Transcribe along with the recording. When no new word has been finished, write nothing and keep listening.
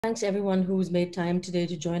Thanks everyone who's made time today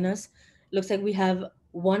to join us. Looks like we have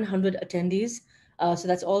 100 attendees. So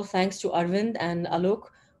that's all thanks to Arvind and Alok,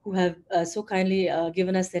 who have so kindly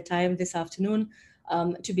given us their time this afternoon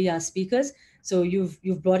to be our speakers. So you've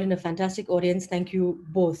brought in a fantastic audience. Thank you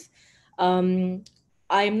both. Um,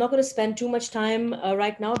 I'm not going to spend too much time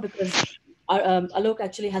right now because Alok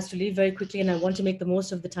actually has to leave very quickly, and I want to make the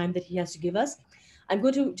most of the time that he has to give us. I'm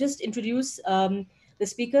going to just introduce the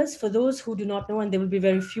speakers. For those who do not know, and there will be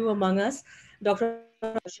very few among us, Dr.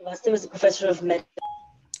 Srivastava is a professor of medicine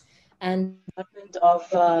and Department of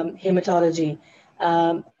Hematology,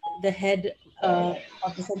 the head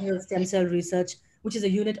of the Center of Stem Cell Research, which is a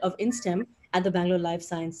unit of INSTEM at the Bangalore Life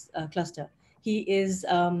Science Cluster. He is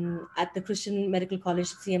at the Christian Medical College,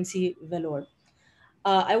 CMC, Vellore.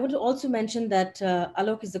 I would also mention that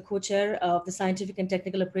Alok is the co-chair of the Scientific and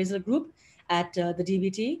Technical Appraisal Group at the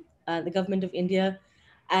DBT, the Government of India,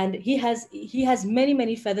 and he has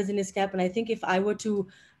many feathers in his cap. And I think if I were to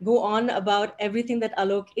go on about everything that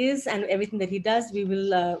Alok is and everything that he does, we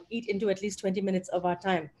will eat into at least 20 minutes of our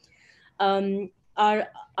time. Um, our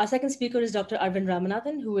second speaker is Dr. Arvind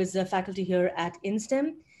Ramanathan, who is a faculty here at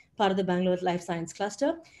INSTEM, part of the Bangalore Life Science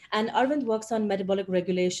Cluster. And Arvind works on metabolic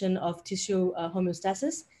regulation of tissue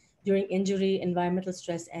homeostasis during injury, environmental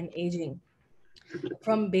stress, and aging,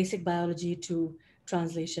 from basic biology to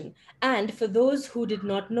translation. And for those who did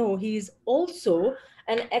not know, he's also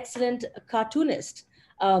an excellent cartoonist.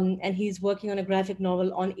 And he's working on a graphic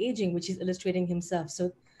novel on aging, which he's illustrating himself.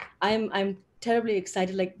 So I'm terribly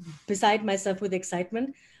excited, like beside myself with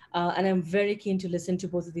excitement. And I'm very keen to listen to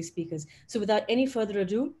both of these speakers. So without any further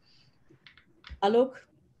ado, Alok,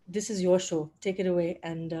 this is your show. Take it away.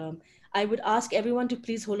 And I would ask everyone to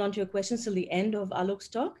please hold on to your questions till the end of Alok's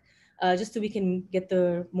talk, just so we can get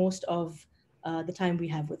the most of the time we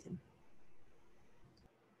have with him.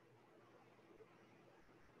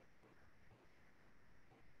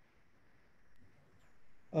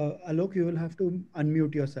 Alok, you will have to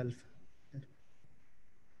unmute yourself.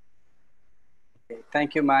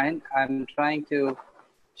 Thank you, Mahin. I'm trying to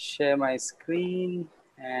share my screen,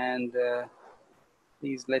 and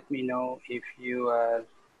please let me know if you are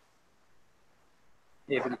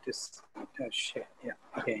able to share. Yeah,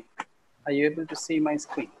 okay. Are you able to see my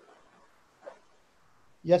screen?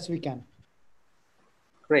 Yes, we can.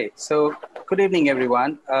 Great. So good evening,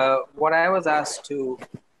 everyone. What I was asked to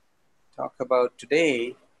talk about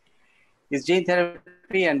today is gene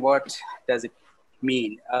therapy and what does it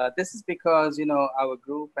mean. This is because, our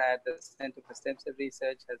group at the Center for Stem Cell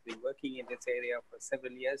Research has been working in this area for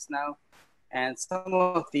several years now. And some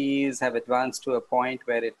of these have advanced to a point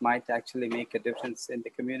where it might actually make a difference in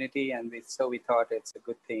the community. And so we thought it's a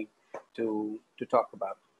good thing to talk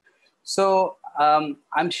about. So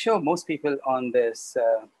I'm sure most people on this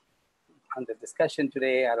on the discussion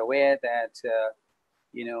today are aware that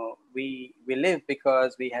we live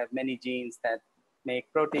because we have many genes that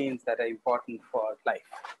make proteins that are important for life.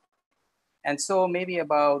 And so maybe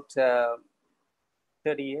about 30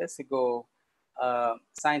 years ago,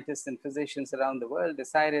 scientists and physicians around the world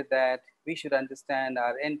decided that we should understand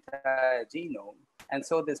our entire genome. And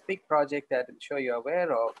so this big project that I'm sure you're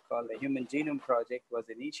aware of, called the Human Genome Project, was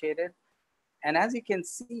initiated. And as you can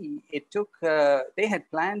see, it took, they had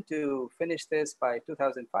planned to finish this by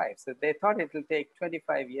 2005. So they thought it will take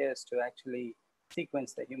 25 years to actually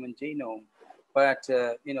sequence the human genome. But,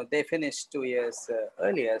 they finished 2 years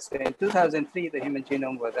earlier. So in 2003, the human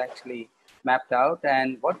genome was actually mapped out.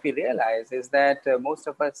 And what we realized is that most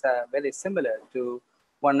of us are very similar to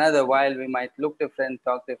one another, while we might look different,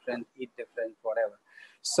 talk different, eat different, whatever.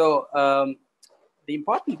 So the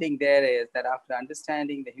important thing there is that after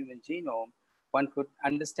understanding the human genome, one could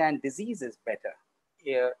understand diseases better.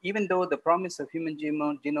 Even though the promise of human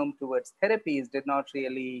genome towards therapies did not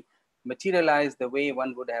really materialize the way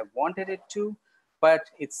one would have wanted it to, but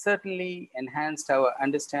it certainly enhanced our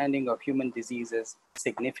understanding of human diseases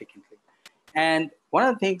significantly. And one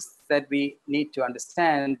of the things that we need to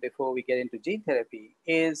understand before we get into gene therapy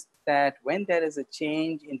is that when there is a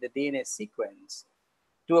change in the DNA sequence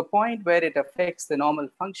to a point where it affects the normal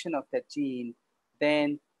function of that gene,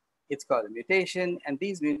 then it's called a mutation, and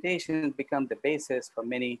these mutations become the basis for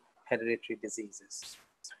many hereditary diseases.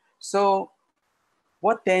 So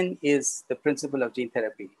what then is the principle of gene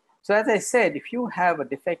therapy? So as I said, if you have a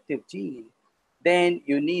defective gene, then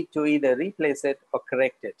you need to either replace it or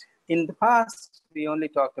correct it. In the past, we only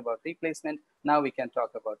talked about replacement. Now we can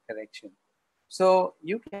talk about correction. So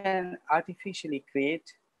you can artificially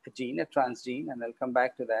create a gene, a transgene, and I'll come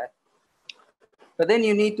back to that. But then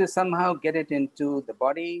you need to somehow get it into the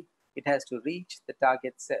body. It has to reach the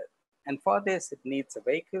target cell. And for this, it needs a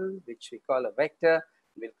vehicle, which we call a vector,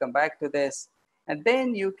 We'll come back to this. And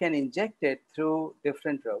then you can inject it through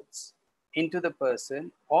different routes into the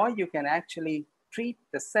person, or you can actually treat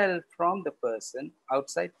the cell from the person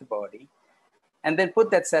outside the body and then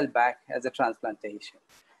put that cell back as a transplantation.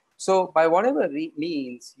 So by whatever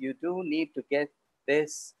means, you do need to get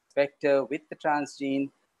this vector with the transgene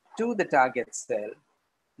to the target cell.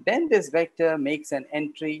 Then this vector makes an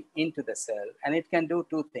entry into the cell, and it can do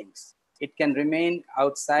two things. It can remain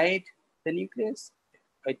outside the nucleus,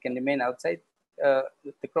 it can remain outside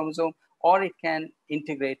the chromosome, or it can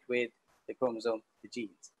integrate with the chromosome, the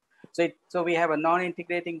genes. So we have a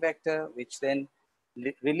non-integrating vector, which then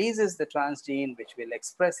releases the transgene, which will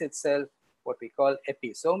express itself, what we call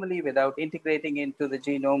episomally, without integrating into the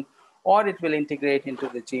genome, or it will integrate into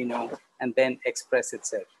the genome and then express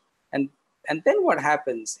itself. And then what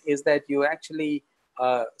happens is that you actually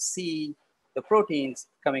see the proteins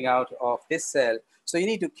coming out of this cell. So you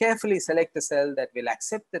need to carefully select a cell that will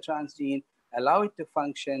accept the transgene, allow it to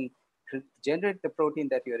function, generate the protein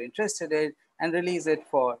that you're interested in, and release it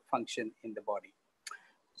for function in the body.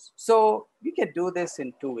 So we can do this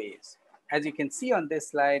in two ways. As you can see on this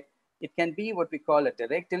slide, it can be what we call a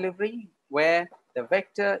direct delivery, where the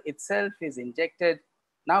vector itself is injected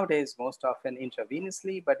nowadays most often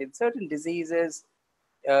intravenously, but in certain diseases,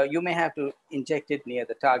 you may have to inject it near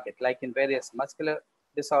the target, like in various muscular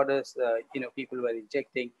disorders, people were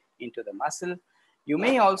injecting into the muscle. You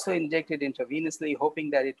may also inject it intravenously,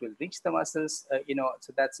 hoping that it will reach the muscles,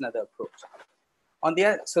 so that's another approach.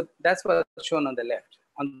 So that's what's shown on the left.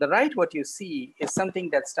 On the right, what you see is something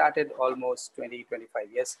that started almost 20,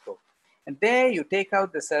 25 years ago. And there you take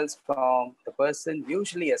out the cells from the person,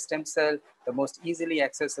 usually a stem cell. The most easily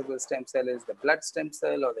accessible stem cell is the blood stem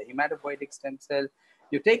cell or the hematopoietic stem cell.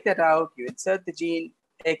 You take that out, you insert the gene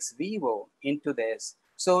ex vivo into this.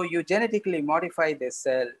 So you genetically modify this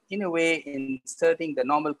cell in a way, inserting the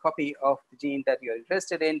normal copy of the gene that you're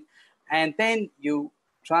interested in. And then you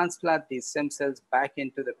transplant these stem cells back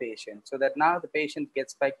into the patient so that now the patient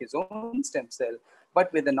gets back his own stem cell,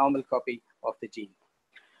 but with a normal copy of the gene.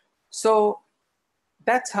 So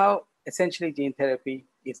that's how essentially gene therapy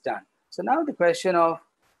is done. So now the question of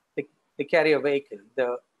the carrier vehicle,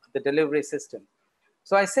 the delivery system.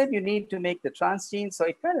 So I said you need to make the transgene. So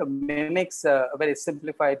it kind of mimics a very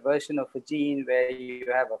simplified version of a gene where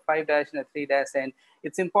you have a 5' and a 3' end.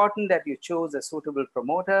 It's important that you choose a suitable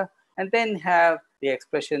promoter and then have the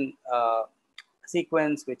expression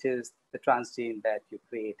sequence, which is the transgene that you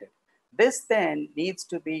created. This then needs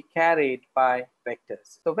to be carried by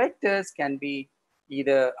vectors. So vectors can be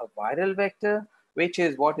either a viral vector, which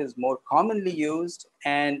is what is more commonly used.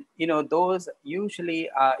 And, those usually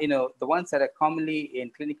are, the ones that are commonly in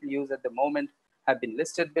clinical use at the moment have been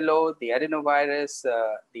listed below: the adenovirus,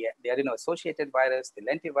 the adeno-associated virus, the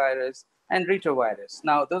lentivirus, and retrovirus.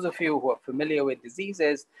 Now, those of you who are familiar with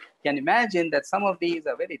diseases can imagine that some of these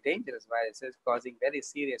are very dangerous viruses causing very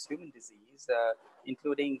serious human disease,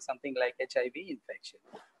 including something like HIV infection.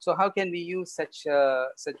 So how can we use such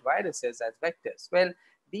viruses as vectors? Well,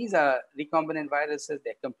 these are recombinant viruses.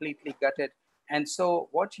 They're completely gutted. And so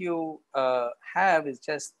what you have is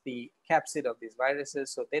just the capsid of these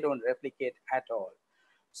viruses, so they don't replicate at all.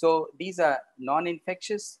 So these are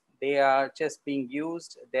non-infectious. They are just being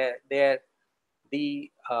used. Their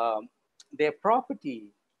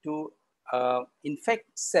property to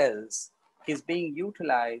infect cells is being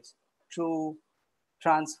utilized to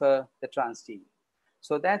transfer the transgene.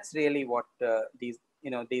 So that's really what these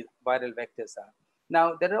viral vectors are.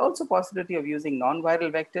 Now, there are also possibility of using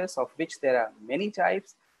non-viral vectors, of which there are many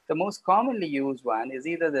types. The most commonly used one is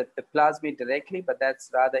either the plasmid directly, but that's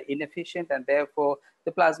rather inefficient, and therefore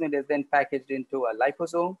the plasmid is then packaged into a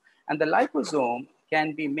liposome. And the liposome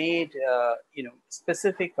can be made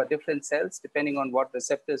specific for different cells depending on what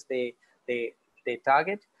receptors they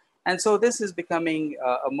target. And so this is becoming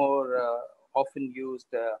a more often used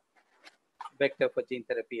vector for gene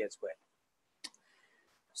therapy as well.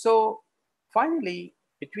 So finally,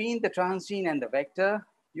 between the transgene and the vector,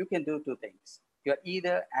 you can do two things. You're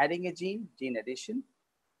either adding a gene addition,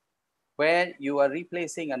 where you are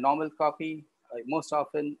replacing a normal copy, most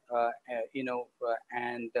often,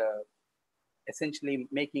 and essentially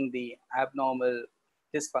making the abnormal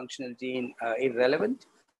dysfunctional gene irrelevant.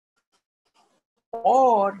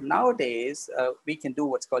 Or nowadays, we can do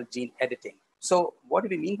what's called gene editing. So what do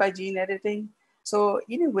we mean by gene editing? So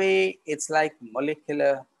in a way, it's like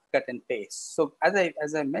molecular cut and paste. So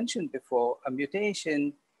as I mentioned before, a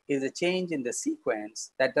mutation is a change in the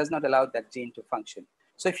sequence that does not allow that gene to function.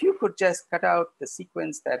 So if you could just cut out the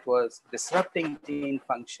sequence that was disrupting gene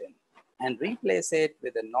function and replace it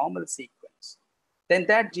with a normal sequence, then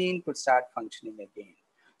that gene could start functioning again.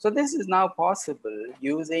 So this is now possible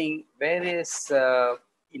using various,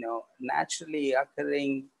 naturally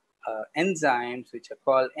occurring enzymes, which are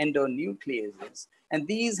called endonucleases. And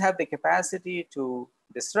these have the capacity to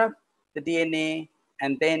disrupt the DNA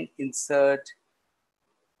and then insert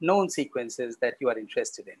known sequences that you are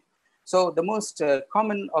interested in. So the most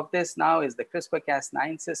common of this now is the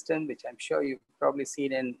CRISPR-Cas9 system, which I'm sure you've probably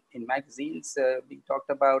seen in magazines being talked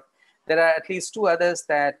about. There are at least two others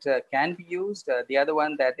that can be used. The other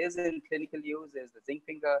one that is in clinical use is the zinc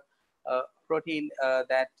finger protein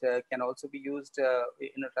that can also be used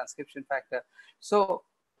in a transcription factor. So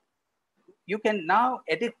you can now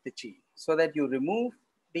edit the gene so that you remove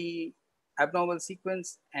the abnormal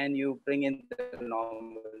sequence and you bring in the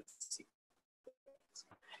normal sequence.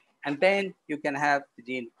 And then you can have the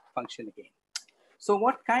gene function again. So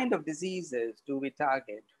what kind of diseases do we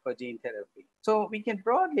target for gene therapy? So we can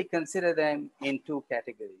broadly consider them in two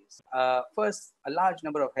categories. First, a large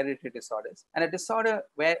number of hereditary disorders, and a disorder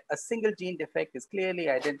where a single gene defect is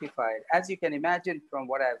clearly identified. As you can imagine from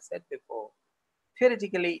what I've said before,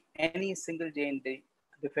 theoretically, any single gene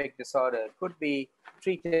defect disorder could be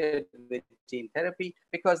treated with gene therapy,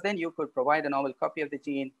 because then you could provide a novel copy of the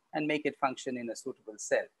gene and make it function in a suitable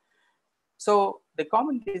cell. So the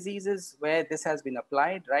common diseases where this has been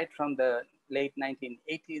applied right from the late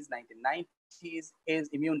 1980s, 1990s is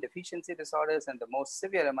immune deficiency disorders, and the most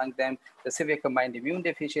severe among them, the severe combined immune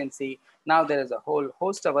deficiency. Now there is a whole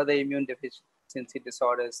host of other immune deficiency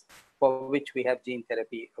disorders for which we have gene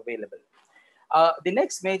therapy available. The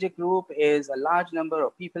next major group is a large number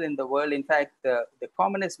of people in the world. In fact, the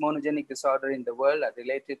commonest monogenic disorder in the world are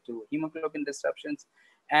related to hemoglobin disruptions.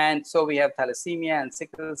 And so we have thalassemia and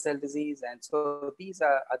sickle cell disease. And so these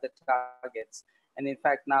are other targets. And in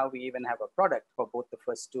fact, now we even have a product for both the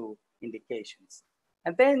first two indications.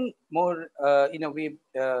 And then more, we've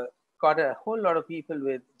got a whole lot of people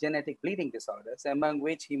with genetic bleeding disorders, among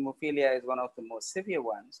which hemophilia is one of the most severe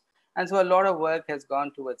ones. And so a lot of work has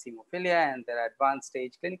gone towards hemophilia, and there are advanced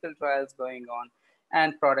stage clinical trials going on,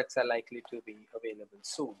 and products are likely to be available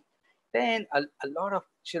soon. Then a lot of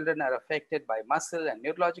children are affected by muscle and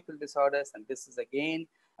neurological disorders, and this is again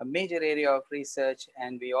a major area of research,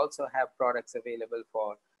 and we also have products available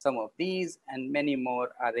for some of these, and many more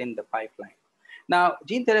are in the pipeline. Now,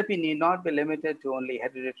 gene therapy need not be limited to only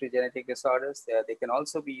hereditary genetic disorders. They can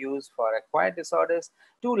also be used for acquired disorders.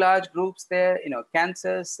 Two large groups there,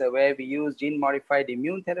 cancers, where we use gene-modified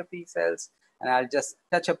immune therapy cells, and I'll just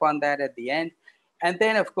touch upon that at the end. And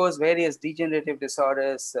then, of course, various degenerative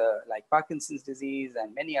disorders like Parkinson's disease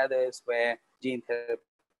and many others where gene therapy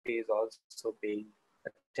is also being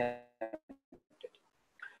attempted.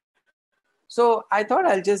 So I thought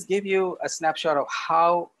I'll just give you a snapshot of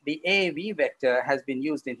how the AAV vector has been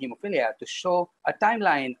used in hemophilia to show a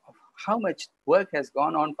timeline of how much work has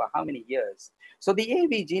gone on for how many years. So the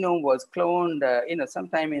AAV genome was cloned,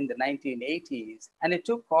 sometime in the 1980s, and it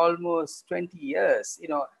took almost 20 years.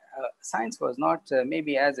 Science was not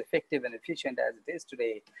maybe as effective and efficient as it is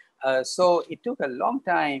today. So it took a long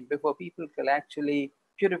time before people could actually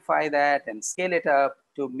purify that and scale it up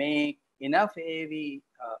to make enough AAV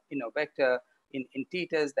vector in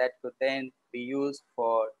titers that could then be used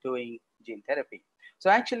for doing gene therapy. So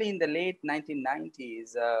actually in the late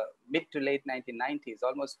 1990s, mid to late 1990s,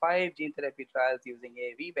 almost 5 gene therapy trials using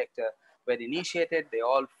AAV vector were initiated. They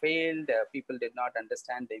all failed. People did not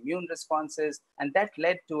understand the immune responses. And that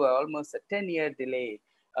led to almost a 10-year delay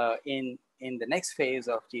in the next phase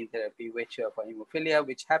of gene therapy, which for hemophilia,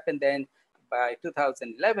 which happened then by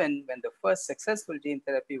 2011, when the first successful gene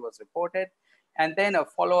therapy was reported. And then a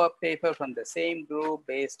follow-up paper from the same group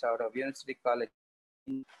based out of University College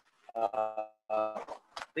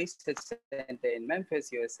Research Center in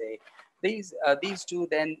Memphis, USA. These two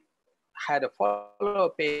then had a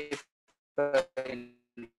follow-up paper in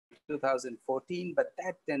 2014, but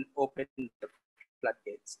that then opened the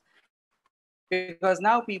floodgates. Because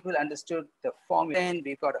now people understood the formula, and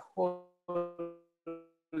we've got a whole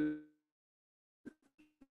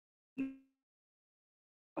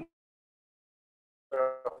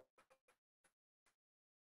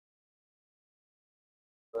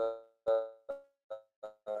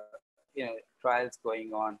trials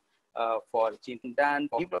going on for gene done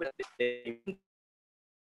for people.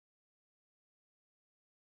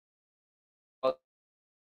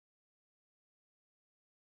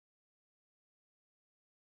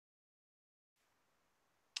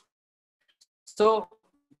 So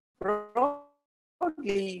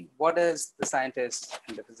broadly, what does the scientist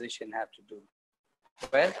and the physician have to do?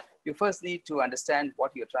 Well, you first need to understand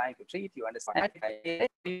what you're trying to treat. You understand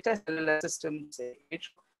you test the systems.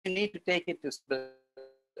 You need to take it to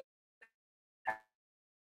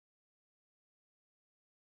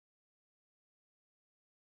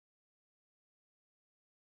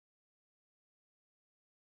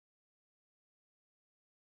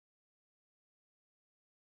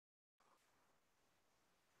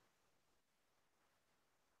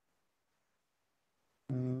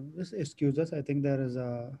Just excuse us. I think there is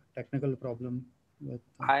a technical problem with.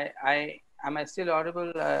 Am I still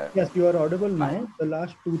audible? Yes, you are audible My, now. The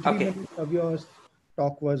last 2, 3 okay, minutes of your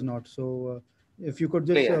talk was not. So, if you could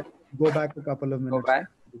just clear. go back a couple of Go minutes, that back.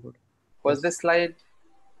 would be good. Was Yes. this slide?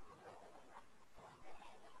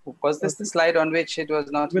 Was this the slide on which it was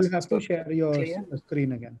not You will have so to share your clear?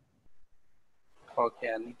 screen again. Okay,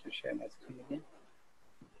 I need to share my screen again.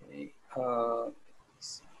 Okay. Let's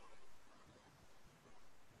see.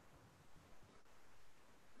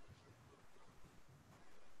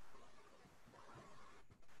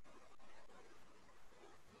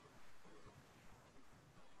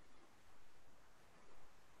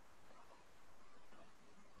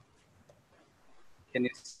 Can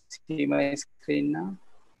you see my screen now?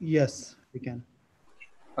 Yes, we can.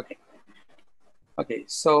 Okay. Okay,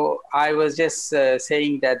 so I was just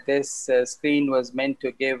saying that this screen was meant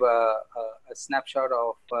to give a snapshot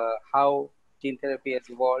of how gene therapy has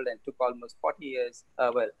evolved, and took almost 40 years,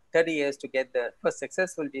 30 years to get the first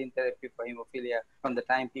successful gene therapy for hemophilia from the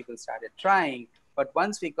time people started trying. But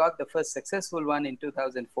once we got the first successful one in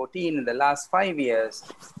 2014, in the last 5 years,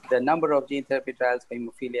 the number of gene therapy trials for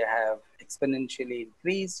hemophilia have exponentially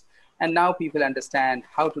increased. And now people understand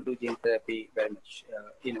how to do gene therapy very much,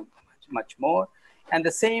 much more. And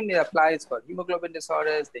the same applies for hemoglobin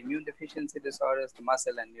disorders, the immune deficiency disorders, the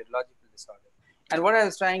muscle and neurological disorders. And what I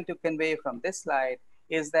was trying to convey from this slide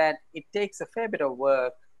is that it takes a fair bit of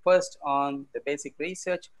work, first on the basic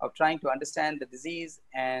research of trying to understand the disease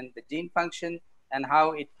and the gene function and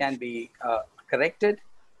how it can be corrected.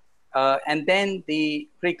 And then the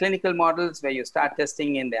preclinical models where you start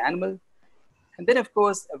testing in the animal. And then, of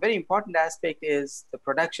course, a very important aspect is the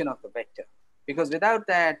production of the vector, because without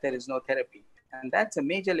that, there is no therapy. And that's a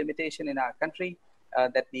major limitation in our country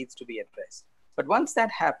that needs to be addressed. But once that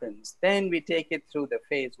happens, then we take it through the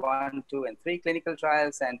phase 1, 2, and 3 clinical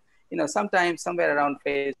trials. And sometimes somewhere around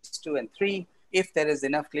phase 2 and 3, if there is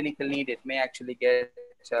enough clinical need, it may actually get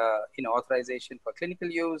authorization for clinical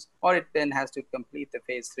use, or it then has to complete the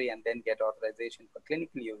phase 3 and then get authorization for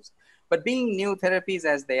clinical use. But being new therapies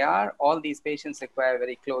as they are, all these patients require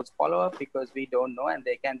very close follow-up, because we don't know, and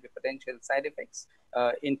there can be potential side effects,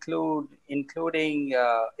 including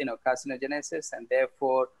carcinogenesis, and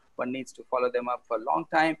therefore one needs to follow them up for a long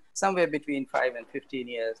time, somewhere between 5 and 15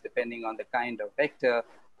 years, depending on the kind of vector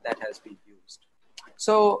that has been used.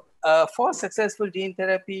 So for successful gene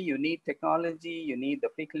therapy, you need technology, you need the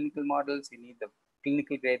preclinical models, you need the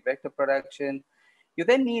clinical grade vector production. You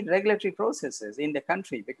then need regulatory processes in the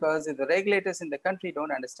country, because if the regulators in the country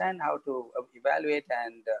don't understand how to evaluate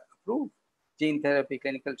and approve gene therapy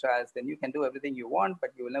clinical trials, then you can do everything you want,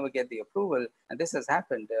 but you will never get the approval. And this has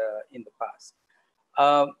happened in the past.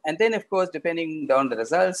 And then, of course, depending on the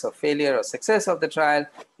results or failure or success of the trial,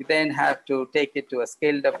 you then have to take it to a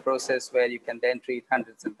scaled up process where you can then treat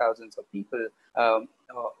hundreds and thousands of people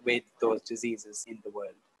with those diseases in the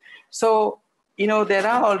world. So, there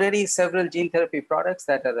are already several gene therapy products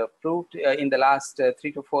that are approved in the last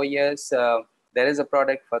 3 to 4 years. There is a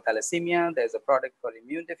product for thalassemia. There's a product for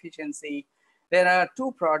immune deficiency. There are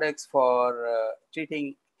 2 products for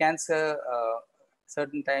treating cancer,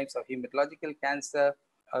 certain types of hematological cancer.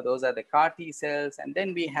 Those are the CAR T cells. And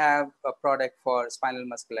then we have a product for spinal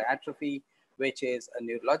muscular atrophy, which is a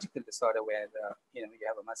neurological disorder where you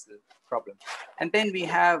have a muscle problem. And then we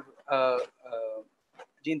have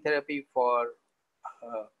gene therapy for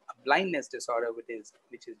a blindness disorder, which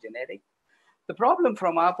is genetic. The problem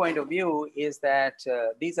from our point of view is that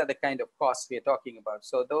these are the kind of costs we are talking about.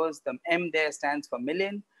 So the M there stands for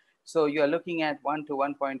million. So you're looking at 1 to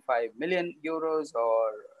 1.5 million euros,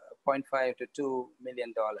 or 0.5 to $2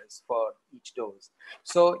 million for each dose.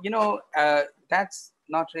 So, that's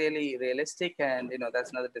not really realistic, and,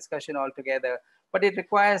 that's another discussion altogether. But it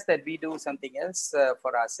requires that we do something else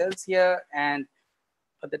for ourselves here. And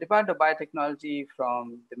the Department of Biotechnology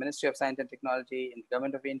from the Ministry of Science and Technology in the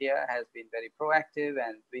Government of India has been very proactive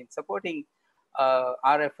and been supporting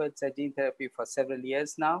our efforts at gene therapy for several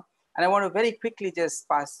years now. And I want to very quickly just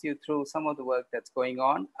pass you through some of the work that's going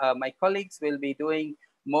on. My colleagues will be doing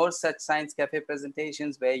more such Science Cafe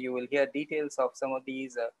presentations where you will hear details of some of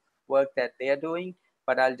these work that they are doing,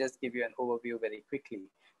 but I'll just give you an overview very quickly.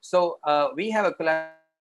 So we have a collaboration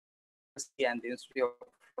and the Institute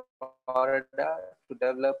of Florida to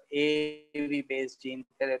develop AAV-based gene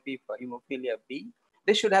therapy for hemophilia B.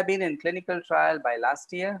 This should have been in clinical trial by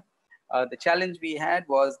last year. The challenge we had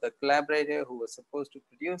was the collaborator who was supposed to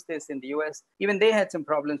produce this in the US. Even they had some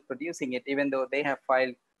problems producing it, even though they have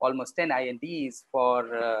filed almost 10 INDs for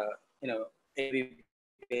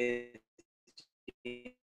AAV-based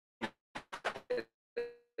gene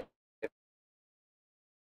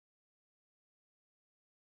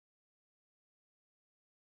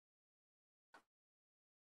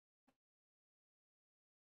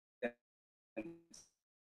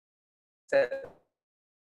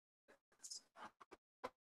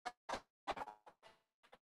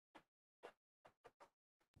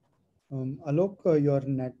Alok,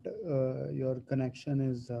 your connection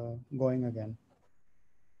is going again.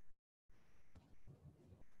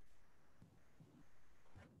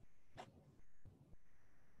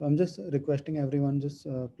 I'm just requesting everyone, just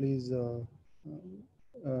please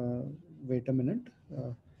wait a minute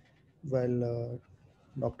while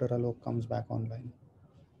Dr. Alok comes back online.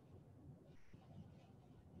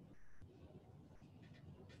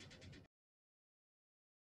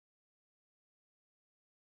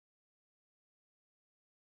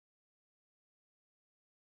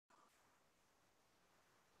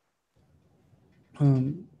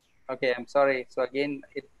 Okay, I'm sorry. So again,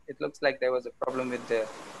 it looks like there was a problem with the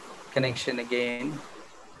connection again.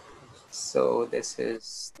 So this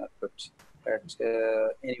is not good. But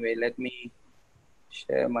anyway, let me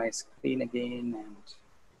share my screen again.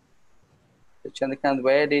 And Chandrakant,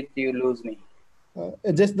 where did you lose me?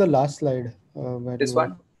 Just the last slide where This you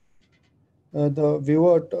one? were, the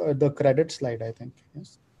viewer, the credit slide, I think.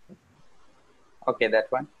 Yes. Okay,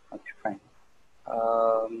 that one. Okay, fine.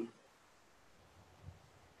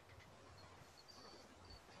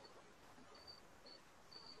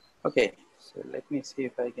 Okay, so let me see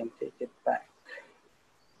if I can take it back.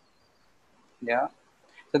 Yeah.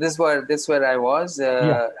 So this where I was.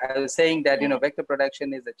 I was saying that vector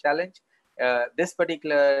production is a challenge. This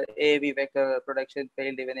particular AAV vector production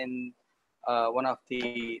failed even in one of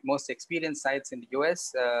the most experienced sites in the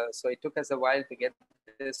US. So it took us a while to get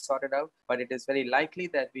this sorted out, but it is very likely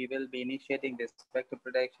that we will be initiating this vector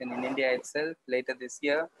production in India itself later this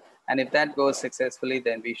year. And if that goes successfully,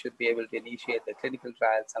 then we should be able to initiate the clinical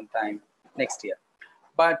trial sometime next year.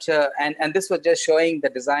 But and this was just showing the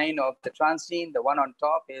design of the transgene. The one on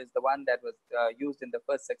top is the one that was used in the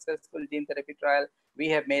first successful gene therapy trial. We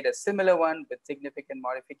have made a similar one with significant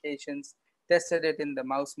modifications, tested it in the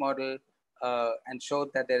mouse model, and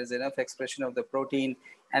showed that there is enough expression of the protein.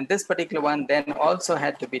 And this particular one then also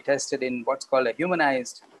had to be tested in what's called a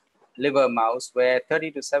humanized liver mouse, where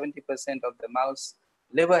 30 to 70% of the mouse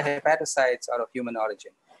liver hepatocytes are of human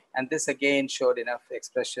origin. And this again showed enough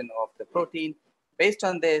expression of the protein. Based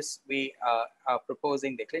on this, we are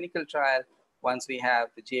proposing the clinical trial once we have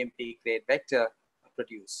the GMP grade vector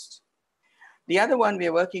produced. The other one we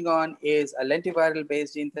are working on is a lentiviral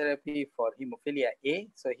based gene therapy for hemophilia A.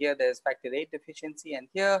 So here there's factor VIII deficiency, and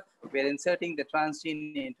here we're inserting the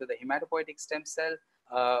transgene into the hematopoietic stem cell,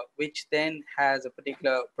 which then has a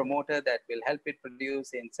particular promoter that will help it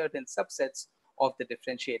produce in certain subsets of the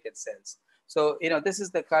differentiated cells. So, this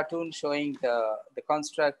is the cartoon showing the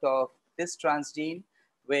construct of this transgene,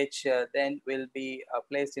 which then will be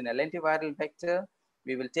placed in a lentiviral vector.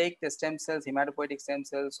 We will take the stem cells, hematopoietic stem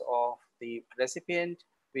cells of the recipient,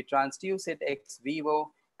 we transduce it ex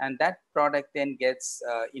vivo, and that product then gets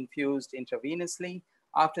infused intravenously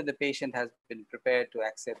after the patient has been prepared to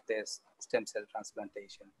accept this stem cell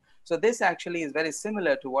transplantation. So this actually is very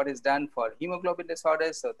similar to what is done for hemoglobin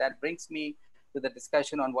disorders. So that brings me to the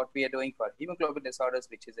discussion on what we are doing for hemoglobin disorders,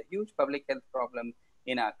 which is a huge public health problem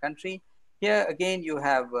in our country. Here again, you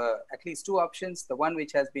have at least two options. The one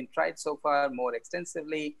which has been tried so far more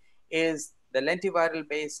extensively is the lentiviral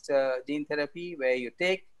based gene therapy, where you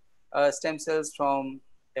take stem cells from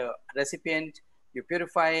the recipient, you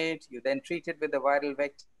purify it, you then treat it with the viral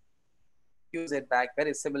vector, and you infuse it back,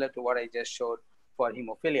 very similar to what I just showed for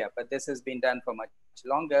hemophilia. But this has been done for much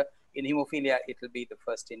longer. In hemophilia, it will be the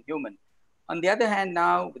first in human. On the other hand,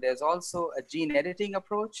 now there's also a gene editing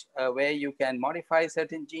approach where you can modify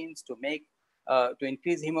certain genes to make to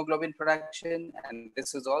increase hemoglobin production, and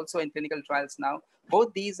this is also in clinical trials now.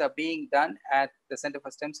 Both these are being done at the Center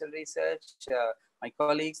for Stem Cell Research. My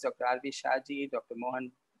colleagues, Dr. R.V. Shaji, Dr.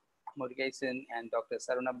 Mohan Murugesan, and Dr.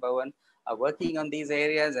 Saruna Bhawan are working on these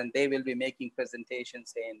areas, and they will be making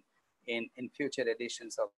presentations in future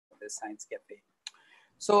editions of the Science Cafe.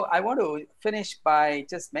 So I want to finish by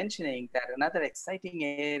just mentioning that another exciting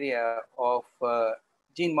area of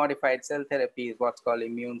gene modified cell therapy is what's called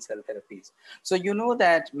immune cell therapies. So you know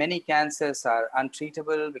that many cancers are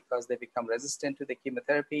untreatable because they become resistant to the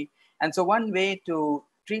chemotherapy. And so one way to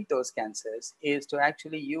treat those cancers is to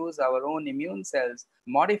actually use our own immune cells,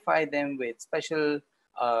 modify them with special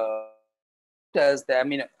receptors,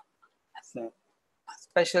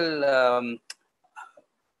 special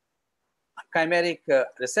chimeric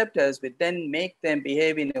receptors, which then make them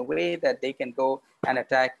behave in a way that they can go and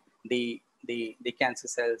attack the cancer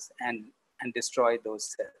cells and destroy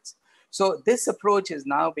those cells. So this approach is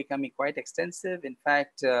now becoming quite extensive. In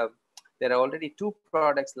fact, there are already 2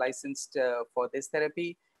 products licensed for this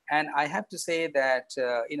therapy, And I have to say that,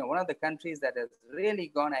 one of the countries that has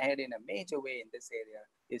really gone ahead in a major way in this area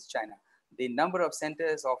is China. The number of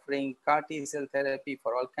centers offering CAR T cell therapy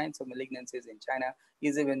for all kinds of malignancies in China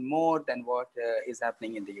is even more than what is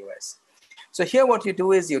happening in the US. So here what you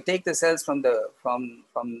do is you take the cells from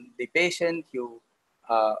the patient, you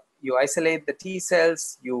isolate the T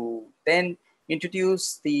cells, you then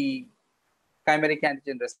introduce the chimeric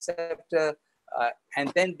antigen receptor, and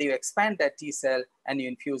then you expand that T cell and you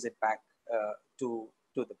infuse it back to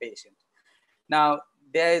the patient. Now,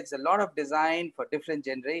 there is a lot of design for different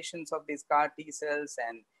generations of these CAR T cells,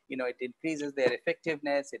 and it increases their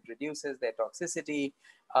effectiveness, it reduces their toxicity,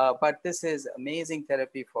 but this is amazing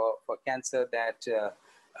therapy for cancer that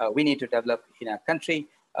we need to develop in our country.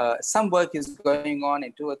 Some work is going on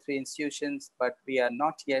in 2 or 3 institutions, but we are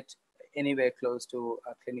not yet anywhere close to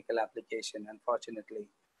a clinical application, unfortunately,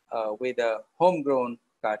 with a homegrown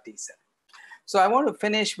CAR T cell. So I want to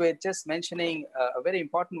finish with just mentioning a very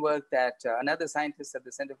important work that another scientist at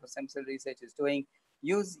the Center for Stem Cell Research is doing,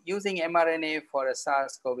 using mRNA for a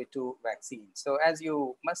SARS-CoV-2 vaccine. So as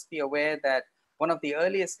you must be aware that one of the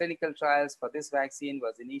earliest clinical trials for this vaccine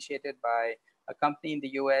was initiated by a company in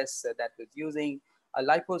the US that was using a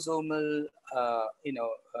liposomal,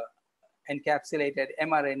 encapsulated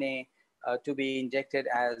mRNA to be injected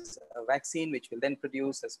as a vaccine, which will then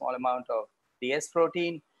produce a small amount of the S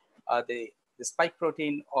protein, the spike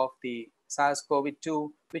protein of the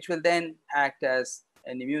SARS-CoV-2, which will then act as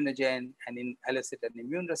an immunogen and elicit an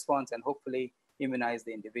immune response and hopefully immunize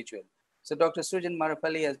the individual. So Dr. Srujan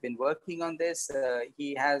Marapalli has been working on this.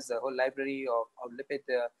 He has a whole library of lipid,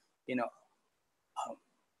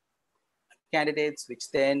 candidates,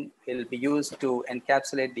 which then will be used to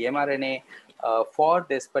encapsulate the mRNA for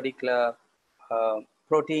this particular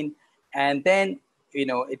protein. And then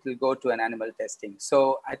it will go to an animal testing.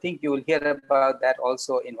 So I think you will hear about that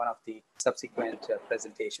also in one of the subsequent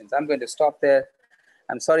presentations. I'm going to stop there.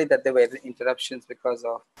 I'm sorry that there were interruptions because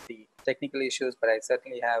of the technical issues, but I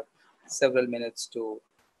certainly have several minutes to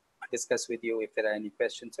discuss with you if there are any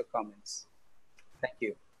questions or comments. Thank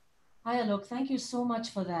you. Hi, Alok. Thank you so much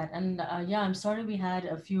for that. And yeah, I'm sorry we had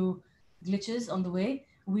a few glitches on the way.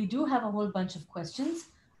 We do have a whole bunch of questions.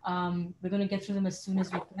 We're going to get through them as soon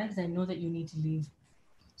as we can because I know that you need to leave.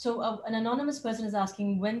 So an anonymous person is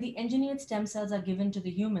asking, when the engineered stem cells are given to the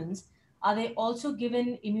humans, are they also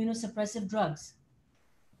given immunosuppressive drugs?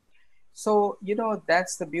 So,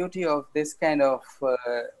 that's the beauty of this kind of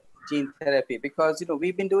gene therapy, because,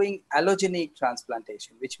 we've been doing allogenic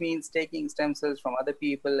transplantation, which means taking stem cells from other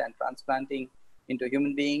people and transplanting into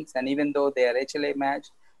human beings. And even though they are HLA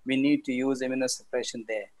matched, we need to use immunosuppression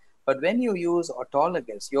there. But when you use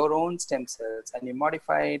autologous, your own stem cells, and you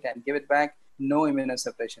modify it and give it back, no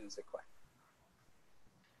immunosuppression is required.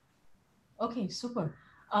 Okay, super.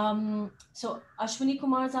 So Ashwini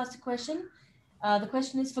Kumar has asked a question. The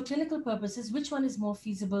question is, for clinical purposes, which one is more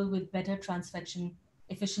feasible with better transfection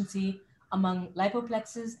efficiency among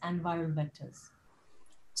lipoplexes and viral vectors?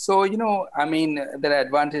 So, there are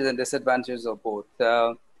advantages and disadvantages of both.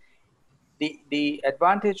 The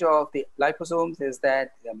advantage of the liposomes is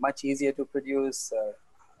that they're much easier to produce,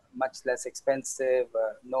 much less expensive,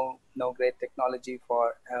 no great technology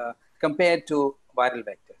for compared to viral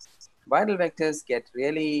vectors. Viral vectors get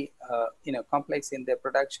really complex in their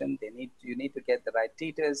production. You need to get the right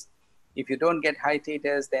titers. If you don't get high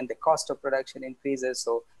titers, then the cost of production increases.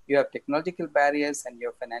 So you have technological barriers and you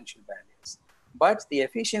have financial barriers. But the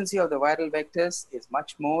efficiency of the viral vectors is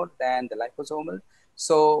much more than the liposomal.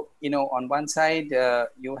 So, on one side,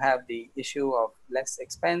 you have the issue of less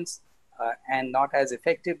expense and not as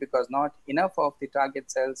effective, because not enough of the target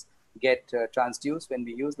cells get transduced when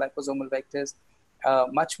we use liposomal vectors.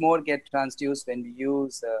 Much more get transduced when we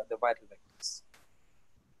use the viral vectors.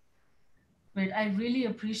 Great. I really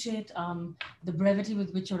appreciate the brevity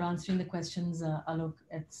with which you're answering the questions, Alok.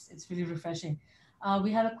 It's really refreshing.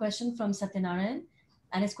 We have a question from Satyanarayan,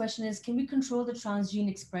 and his question is, can we control the transgene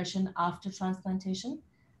expression after transplantation?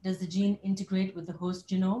 Does the gene integrate with the host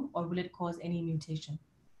genome, or will it cause any mutation?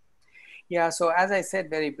 Yeah, so as I said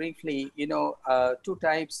very briefly, 2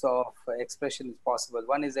 types of expression is possible.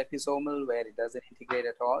 One is episomal, where it doesn't integrate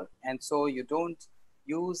at all. And so you don't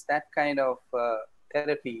use that kind of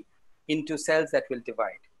therapy into cells that will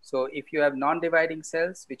divide. So if you have non-dividing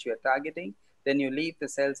cells, which you are targeting, then you leave the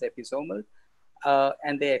cells episomal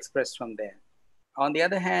and they express from there. On the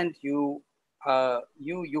other hand, you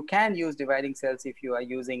can use dividing cells if you are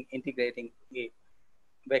using integrating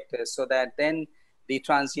vectors, so that then the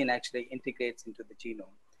transgene actually integrates into the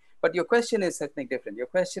genome. But your question is something different. Your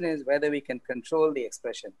question is whether we can control the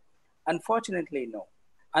expression. Unfortunately, no,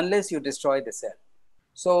 unless you destroy the cell.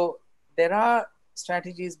 So there are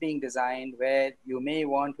strategies being designed where you may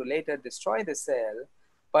want to later destroy the cell,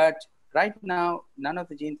 but right now, none of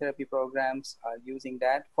the gene therapy programs are using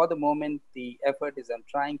that. For the moment, the effort is on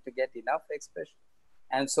trying to get enough expression.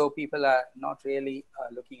 And so people are not really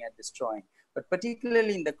looking at destroying. But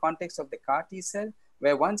particularly in the context of the CAR T cell,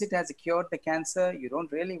 where once it has cured the cancer, you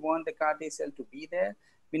don't really want the CAR T cell to be there.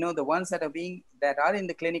 We know the ones that are in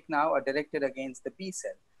the clinic now are directed against the B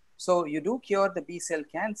cell. So you do cure the B cell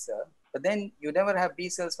cancer, but then you never have B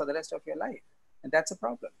cells for the rest of your life. And that's a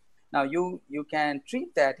problem. Now you can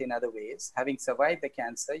treat that in other ways. Having survived the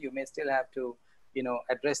cancer, you may still have to,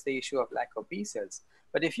 address the issue of lack of B cells.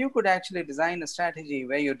 But if you could actually design a strategy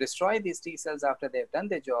where you destroy these T cells after they've done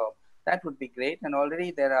their job, that would be great. And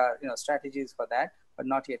already there are, strategies for that, but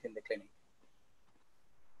not yet in the clinic.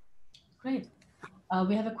 Great.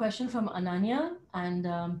 We have a question from Ananya, and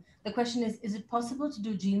the question is it possible to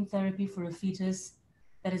do gene therapy for a fetus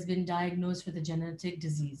that has been diagnosed with a genetic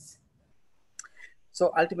disease?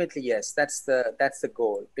 So ultimately, yes, that's the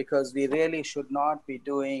goal, because we really should not be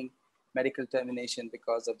doing medical termination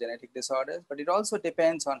because of genetic disorders, but it also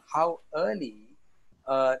depends on how early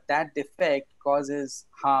that defect causes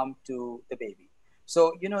harm to the baby.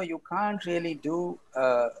 So you can't really do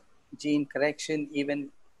gene correction even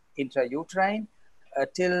intrauterine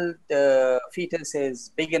till the fetus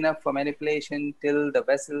is big enough for manipulation, till the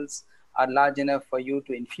vessels are large enough for you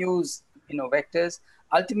to infuse vectors.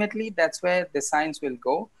 Ultimately, that's where the science will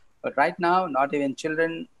go. But right now, not even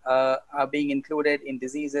children are being included in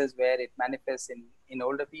diseases where it manifests in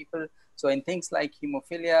older people. So in things like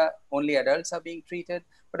hemophilia, only adults are being treated.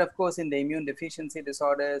 But of course, in the immune deficiency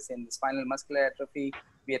disorders, in the spinal muscular atrophy,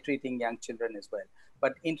 we are treating young children as well.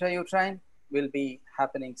 But intrauterine will be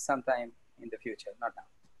happening sometime in the future, not now.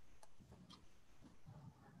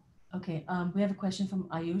 Okay, we have a question from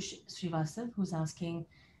Ayush Srivastava, who's asking,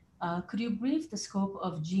 could you brief the scope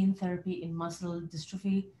of gene therapy in muscle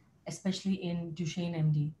dystrophy, especially in Duchenne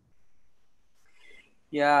MD?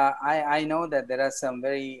 Yeah, I know that there are some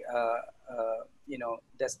very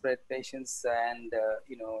desperate patients and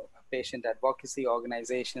patient advocacy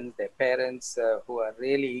organizations, their parents who are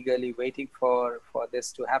really eagerly waiting for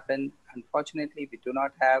this to happen. Unfortunately, we do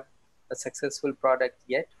not have a successful product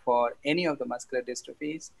yet for any of the muscular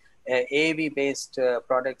dystrophies. AAV based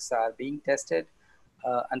products are being tested.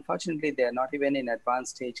 Unfortunately, they are not even in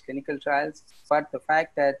advanced stage clinical trials. But the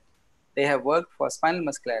fact that they have worked for spinal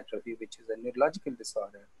muscular atrophy, which is a neurological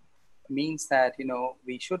disorder, means that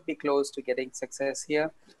we should be close to getting success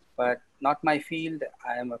here, but not my field.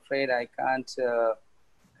 I am afraid I can't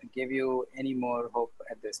give you any more hope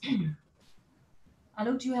at this point.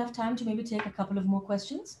 Alok, do you have time to maybe take a couple of more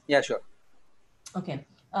questions? Yeah, sure. Okay.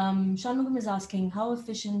 Shanmugam is asking, how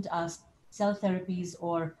efficient are cell therapies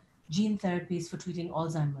or gene therapies for treating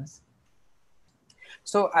Alzheimer's?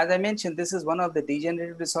 So as I mentioned, this is one of the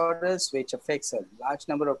degenerative disorders which affects a large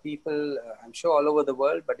number of people, I'm sure all over the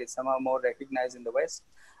world, but it's somehow more recognized in the West.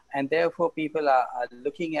 And therefore people are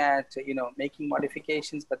looking at, making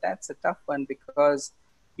modifications, but that's a tough one because,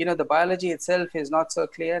 the biology itself is not so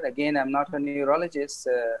clear. Again, I'm not a neurologist.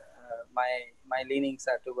 My leanings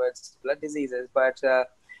are towards blood diseases, but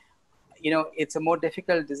it's a more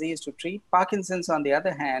difficult disease to treat. Parkinson's, on the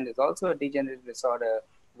other hand, is also a degenerative disorder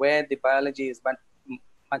where the biology is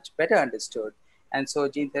much better understood. And so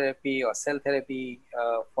gene therapy or cell therapy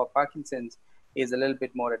for Parkinson's is a little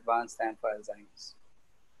bit more advanced than for Alzheimer's.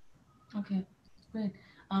 Okay, great.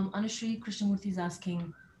 Anushri Krishnamurthy is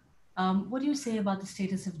asking, what do you say about the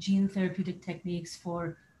status of gene therapeutic techniques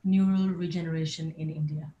for neural regeneration in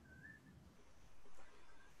India?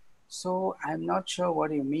 So I'm not sure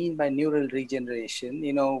what you mean by neural regeneration.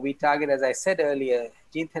 We target, as I said earlier,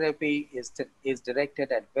 gene therapy is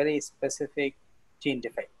directed at very specific gene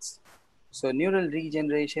defects. So neural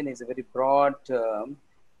regeneration is a very broad term,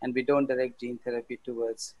 and we don't direct gene therapy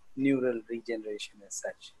towards neural regeneration as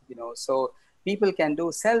such. So people can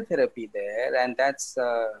do cell therapy there, and that's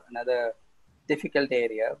another difficult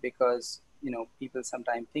area because people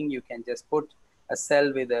sometimes think you can just put a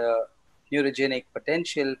cell with a neurogenic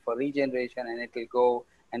potential for regeneration and it will go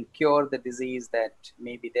and cure the disease that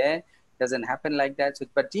may be there. Doesn't happen like that. So,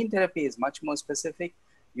 but gene therapy is much more specific.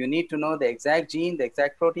 You need to know the exact gene, the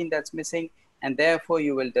exact protein that's missing, and therefore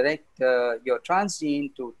you will direct your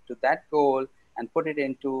transgene to that goal and put it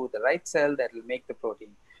into the right cell that will make the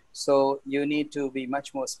protein. So you need to be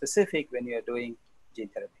much more specific when you're doing gene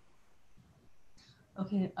therapy.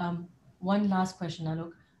 Okay, one last question,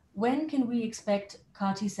 Alok. When can we expect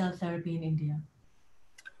CAR T cell therapy in India?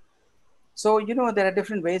 So, there are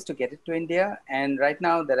different ways to get it to India. And right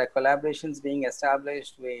now there are collaborations being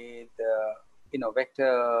established with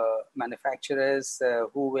vector manufacturers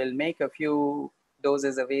who will make a few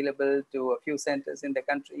doses available to a few centers in the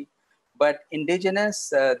country. But indigenous,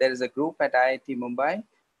 there is a group at IIT Mumbai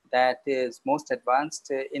that is most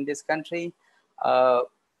advanced in this country.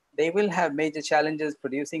 They will have major challenges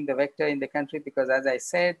producing the vector in the country because, as I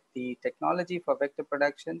said, the technology for vector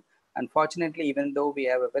production, unfortunately, even though we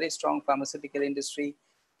have a very strong pharmaceutical industry,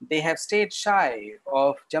 they have stayed shy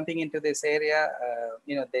of jumping into this area.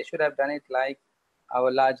 They should have done it like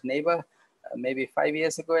our large neighbor, maybe 5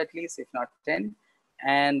 years ago at least, if not 10.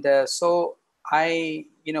 And so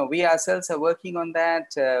we ourselves are working on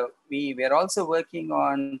that. We are also working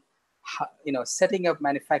on, setting up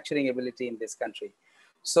manufacturing ability in this country.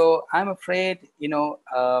 So I'm afraid,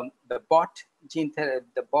 the bot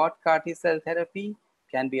CAR T cell therapy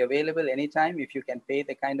can be available anytime if you can pay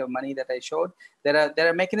the kind of money that I showed. There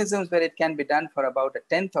are mechanisms where it can be done for about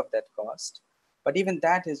 1/10 of that cost. But even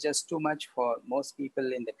that is just too much for most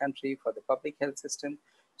people in the country, for the public health system.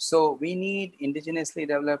 So we need indigenously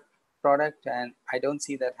developed product, and I don't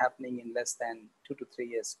see that happening in less than 2 to 3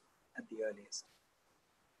 years at the earliest.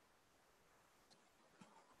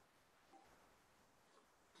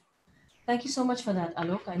 Thank you so much for that,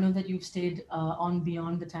 Alok. I know that you've stayed on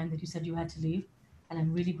beyond the time that you said you had to leave, and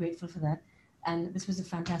I'm really grateful for that. And this was a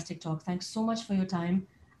fantastic talk. Thanks so much for your time.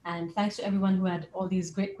 And thanks to everyone who had all these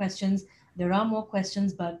great questions. There are more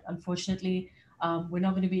questions, but unfortunately, we're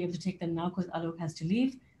not going to be able to take them now because Alok has to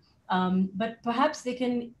leave. But perhaps they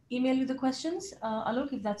can email you the questions,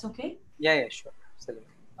 Alok, if that's okay. Yeah, sure. Absolutely.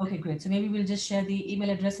 Okay, great. So maybe we'll just share the email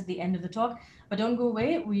address at the end of the talk. But don't go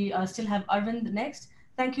away. We still have Arvind next.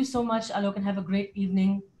 Thank you so much, Alok, and have a great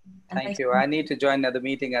evening. And Thank you. I need to join another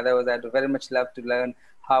meeting. Otherwise, I'd very much love to learn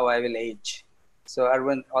how I will age. So,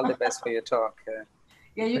 Arvind, all the best for your talk.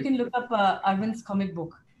 Yeah, you can look up Arvind's comic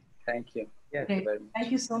book. Thank you. Yeah, great.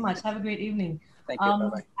 Thank you so much. Have a great evening. Thank you.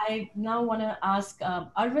 Bye-bye. I now want to ask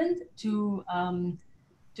Arvind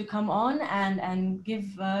to come on and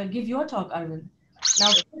give your talk, Arvind.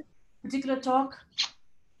 Now, this particular talk,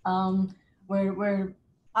 we're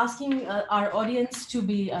asking our audience to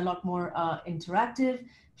be a lot more interactive.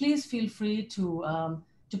 Please feel free to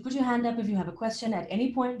put your hand up if you have a question at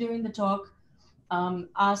any point during the talk.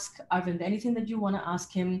 Ask Arvind anything that you want to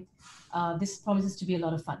ask him. This promises to be a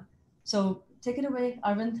lot of fun. So take it away,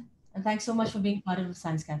 Arvind, and thanks so much for being part of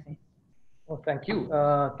Science Cafe. Oh, thank you.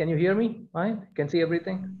 Can you hear me? Fine? Can see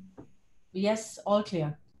everything? Yes, all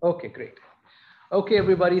clear. Okay, great. Okay,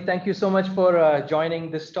 everybody, thank you so much for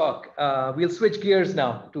joining this talk. We'll switch gears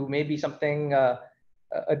now to maybe something, a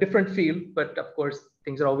different field, but of course,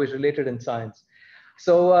 things are always related in science.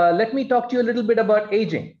 So let me talk to you a little bit about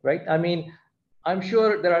aging, right? I mean, I'm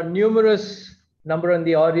sure there are numerous number in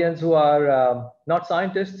the audience who are not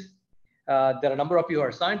scientists. There are a number of you who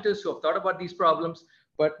are scientists who have thought about these problems,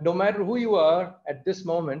 but no matter who you are at this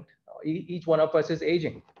moment, each one of us is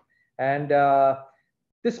aging. And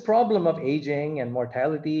this problem of aging and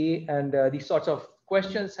mortality and these sorts of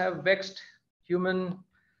questions have vexed human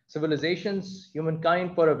civilizations,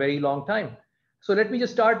 humankind for a very long time. So let me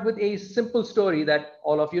just start with a simple story that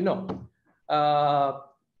all of you know.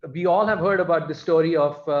 We all have heard about the story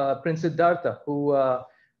of Prince Siddhartha, who,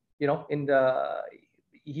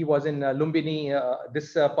 he was in Lumbini,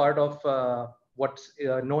 this part of what's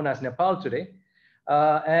known as Nepal today.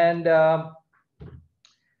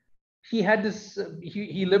 He had this,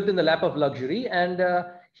 he lived in the lap of luxury, and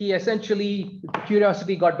he essentially,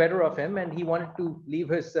 curiosity got better of him, and he wanted to leave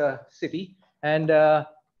his city and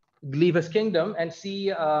leave his kingdom and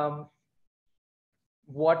see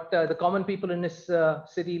what the common people in his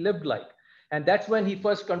city lived like. And that's when he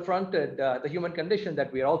first confronted the human condition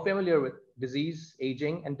that we are all familiar with: disease,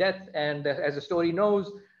 aging, and death. And as the story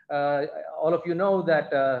knows, all of you know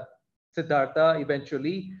that Siddhartha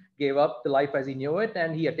eventually gave up the life as he knew it,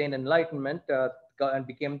 and he attained enlightenment and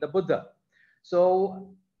became the Buddha.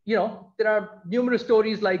 So, you know, there are numerous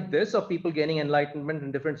stories like this of people gaining enlightenment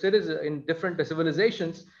in different cities, in different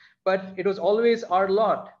civilizations, but it was always our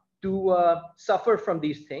lot to suffer from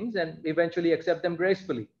these things and eventually accept them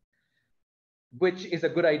gracefully, which is a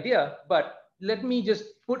good idea. But let me just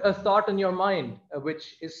put a thought in your mind,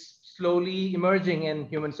 which is slowly emerging in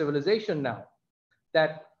human civilization now,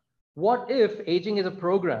 that what if aging is a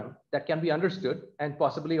program that can be understood and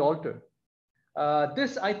possibly altered?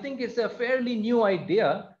 This, I think, is a fairly new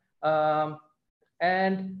idea,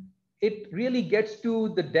 and it really gets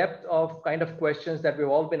to the depth of kind of questions that we've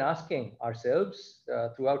all been asking ourselves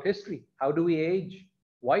throughout history. How do we age?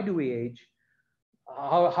 Why do we age?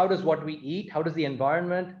 How does what we eat, how does the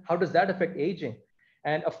environment, how does that affect aging?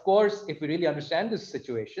 And of course, if we really understand this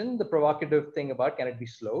situation, the provocative thing about, can it be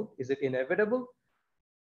slowed? Is it inevitable?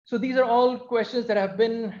 So these are all questions that have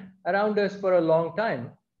been around us for a long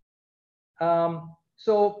time.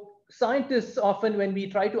 So scientists often, when we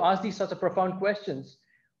try to ask these sorts of profound questions,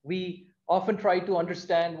 we often try to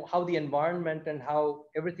understand how the environment and how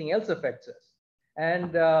everything else affects us.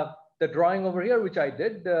 And the drawing over here, which I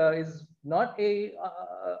did, is not a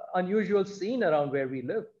unusual scene around where we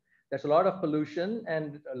live. There's a lot of pollution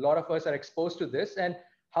and a lot of us are exposed to this. And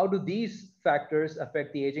how do these factors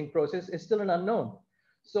affect the aging process is still an unknown.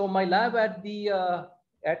 So my lab at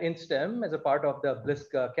INSTEM, as a part of the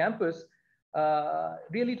BLiSC campus,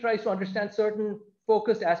 really tries to understand certain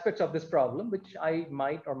focused aspects of this problem, which I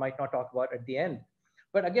might or might not talk about at the end.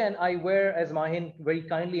 But again, I wear, as Mahin very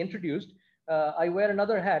kindly introduced, I wear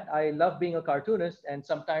another hat. I love being a cartoonist, and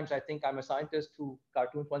sometimes I think I'm a scientist who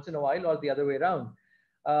cartoons once in a while, or the other way around.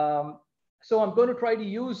 So I'm going to try to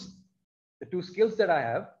use the two skills that I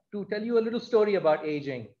have to tell you a little story about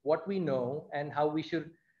aging, what we know, and how we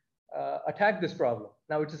should attack this problem.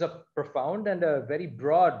 Now, it is a profound and a very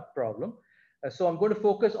broad problem. So I'm going to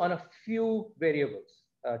focus on a few variables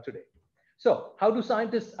today. So how do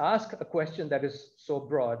scientists ask a question that is so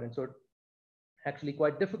broad and so actually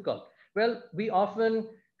quite difficult? Well, we often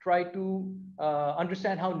try to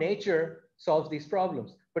understand how nature solves these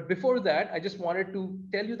problems. But before that, I just wanted to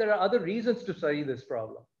tell you there are other reasons to study this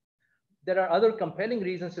problem. There are other compelling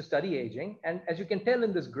reasons to study aging. And as you can tell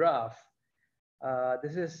in this graph,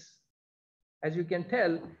 as you can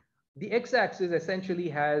tell, the x-axis essentially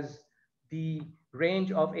has the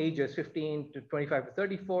range of ages, 15 to 25 to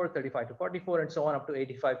 34, 35 to 44, and so on up to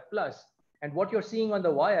 85 plus. And what you're seeing on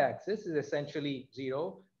the y-axis is essentially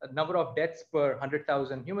 0, a number of deaths per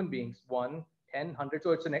 100,000 human beings, 1, 10, 100.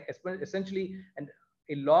 So it's essentially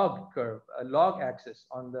a log curve, a log axis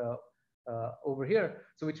on the over here.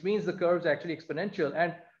 So which means the curve is actually exponential.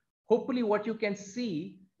 And hopefully what you can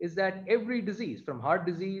see is that every disease, from heart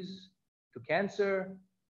disease to cancer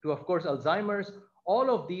to, of course, Alzheimer's,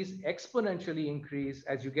 all of these exponentially increase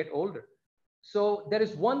as you get older. So there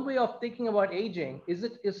is one way of thinking about aging is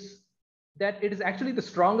that it is actually the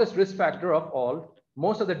strongest risk factor of all,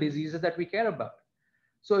 most of the diseases that we care about.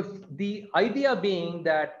 So if the idea being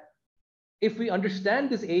that if we understand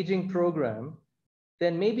this aging program,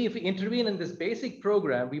 then maybe if we intervene in this basic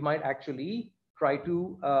program, we might actually try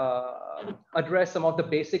to address some of the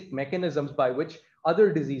basic mechanisms by which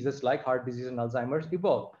other diseases like heart disease and Alzheimer's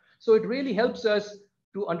evolve. So it really helps us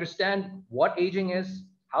to understand what aging is,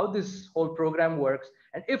 how this whole program works,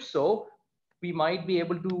 and if so, we might be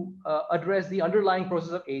able to address the underlying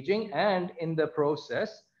process of aging and in the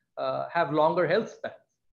process have longer health spans.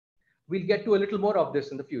 We'll get to a little more of this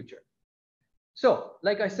in the future. So,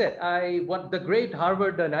 like I said, the great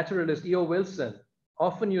Harvard naturalist E.O. Wilson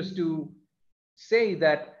often used to say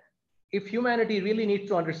that if humanity really needs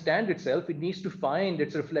to understand itself, it needs to find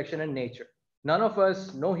its reflection in nature. None of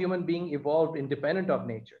us, no human being evolved independent of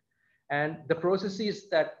nature. And the processes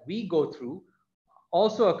that we go through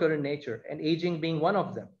also occur in nature, and aging being one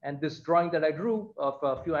of them. And this drawing that I drew of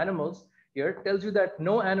a few animals here tells you that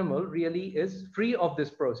no animal really is free of this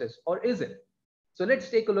process, or is it? So let's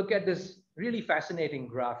take a look at this really fascinating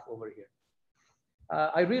graph over here.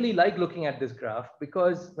 I really like looking at this graph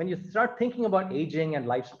because when you start thinking about aging and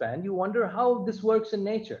lifespan, you wonder how this works in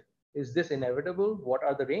nature. Is this inevitable? What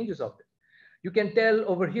are the ranges of it? You can tell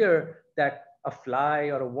over here that a fly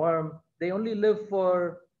or a worm, they only live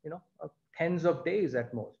for tens of days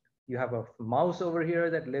at most. You have a mouse over here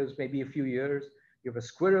that lives maybe a few years. You have a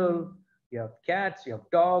squirrel, you have cats, you have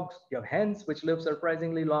dogs, you have hens, which live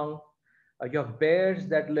surprisingly long. You have bears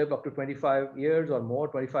that live up to 25 years or more,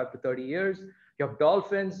 25 to 30 years. You have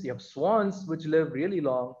dolphins, you have swans, which live really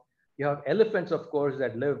long. You have elephants, of course,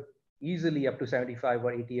 that live easily up to 75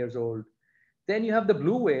 or 80 years old. Then you have the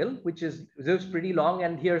blue whale, which lives pretty long.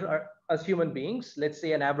 And here's us human beings, let's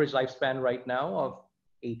say an average lifespan right now of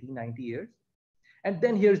 80, 90 years. And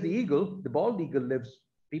then here's the eagle. The bald eagle lives,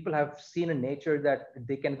 people have seen in nature that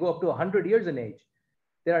they can go up to 100 years in age.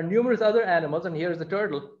 There are numerous other animals, and here's the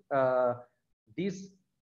turtle.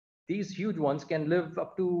 These huge ones can live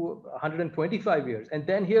up to 125 years. And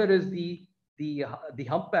then here is the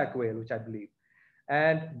humpback whale, which I believe.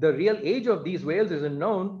 And the real age of these whales isn't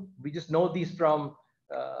known. We just know these from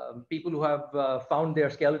people who have found their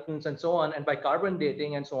skeletons and so on. And by carbon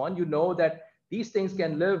dating and so on, you know that these things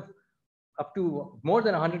can live up to more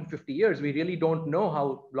than 150 years. We really don't know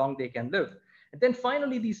how long they can live. And then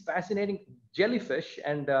finally, these fascinating jellyfish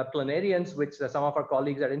and planarians, which some of our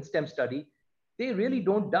colleagues at INSTEM study, they really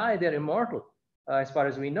don't die. They're immortal as far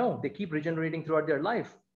as we know. They keep regenerating throughout their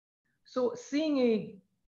life. So seeing a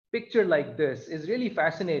picture like this is really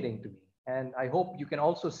fascinating to me. And I hope you can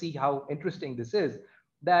also see how interesting this is,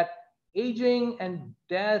 that aging and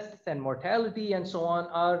death and mortality and so on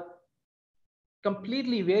are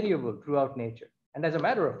completely variable throughout nature. And as a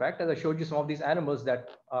matter of fact, as I showed you some of these animals that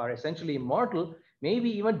are essentially immortal, maybe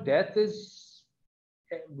even death is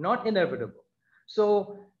not inevitable.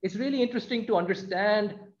 So it's really interesting to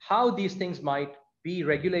understand how these things might be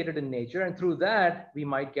regulated in nature. And through that, we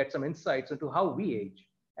might get some insights into how we age.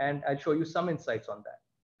 And I'll show you some insights on that.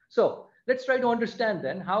 So let's try to understand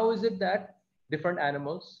then, how is it that different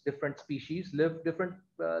animals, different species live different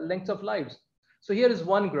lengths of lives? So here is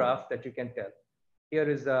one graph that you can tell. Here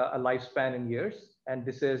is a lifespan in years, and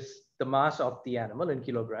this is the mass of the animal in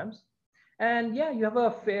kilograms. And yeah, you have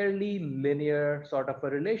a fairly linear sort of a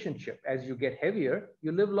relationship. As you get heavier,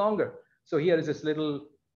 you live longer. So here is this little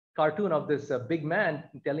cartoon of this big man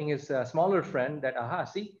telling his smaller friend that, aha,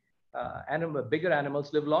 see, bigger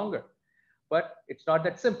animals live longer. But it's not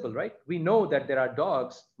that simple, right? We know that there are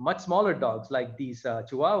dogs, much smaller dogs like these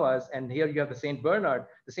Chihuahuas, and here you have the Saint Bernard.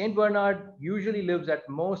 The Saint Bernard usually lives at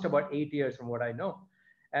most about 8 years from what I know.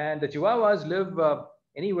 And the Chihuahuas live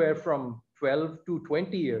anywhere from 12 to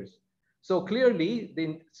 20 years. So clearly,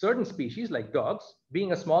 in certain species like dogs,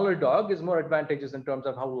 being a smaller dog is more advantageous in terms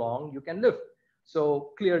of how long you can live.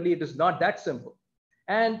 So clearly, it is not that simple.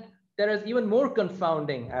 And there is even more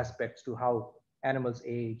confounding aspects to how animals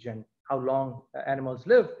age and how long animals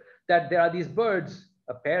live, that there are these birds,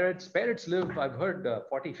 parrots live, I've heard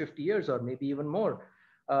 40, 50 years or maybe even more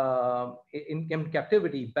in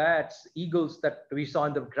captivity. Bats, eagles that we saw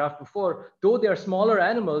in the graph before, though they are smaller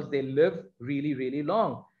animals, they live really, really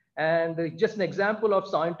long. And just an example of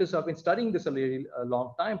scientists who have been studying this a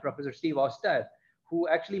long time, Professor Steve Ostad, who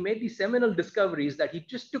actually made these seminal discoveries that he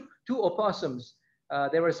just took two opossums.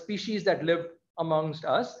 There were species that lived amongst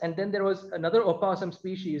us, and then there was another opossum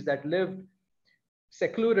species that lived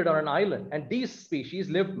secluded on an island, and these species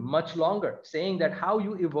lived much longer, saying that how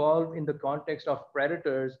you evolve in the context of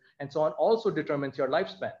predators and so on also determines your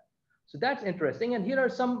lifespan. So that's interesting. And here are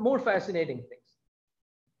some more fascinating things.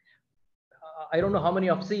 I don't know how many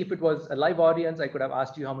of, see, if it was a live audience, I could have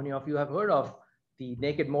asked you how many of you have heard of the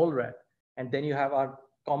naked mole rat. And then you have our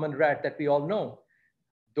common rat that we all know.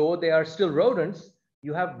 Though they are still rodents,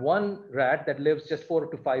 you have one rat that lives just 4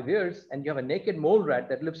 to 5 years, and you have a naked mole rat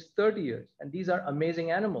that lives 30 years. And these are amazing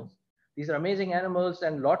animals. These are amazing animals,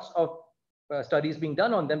 and lots of studies being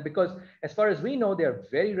done on them, because as far as we know, they are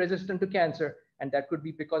very resistant to cancer. And that could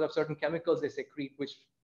be because of certain chemicals they secrete, which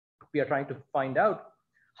we are trying to find out.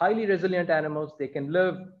 Highly resilient animals, they can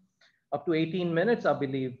live up to 18 minutes, I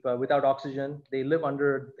believe, without oxygen. They live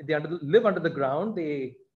under the ground.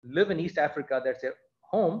 They live in East Africa, that's their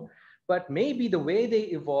home. But maybe the way they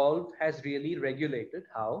evolve has really regulated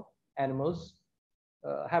how animals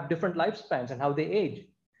have different lifespans and how they age.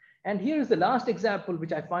 And here's the last example,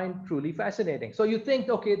 which I find truly fascinating. So you think,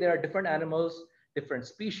 okay, there are different animals, different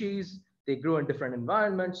species, they grow in different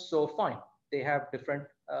environments, so fine, they have different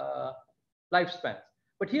lifespans.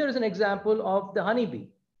 But here is an example of the honeybee.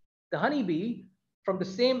 The honeybee, from the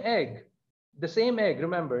same egg,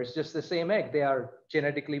 remember, it's just the same egg. They are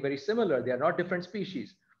genetically very similar. They are not different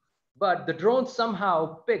species. But the drones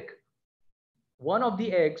somehow pick one of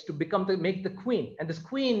the eggs to make the queen. And this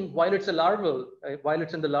queen, while it's in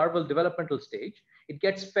the larval developmental stage, it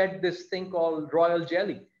gets fed this thing called royal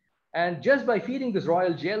jelly. And just by feeding this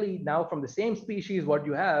royal jelly, now from the same species, what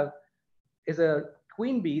you have is a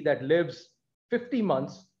queen bee that lives 50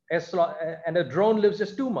 months, and a drone lives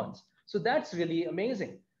just 2 months. So that's really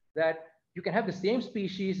amazing, that you can have the same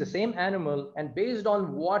species, the same animal, and based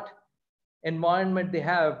on what environment they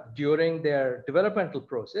have during their developmental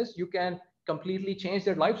process, you can completely change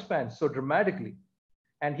their lifespan so dramatically.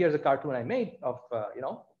 And here's a cartoon I made of,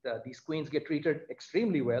 these queens get treated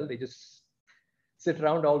extremely well. They just sit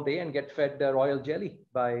around all day and get fed royal jelly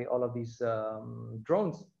by all of these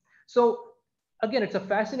drones. So again, it's a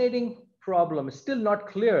fascinating problem. It's still not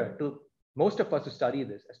clear to most of us who study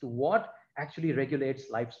this as to what actually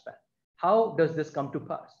regulates lifespan. How does this come to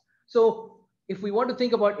pass? So if we want to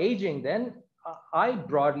think about aging, then I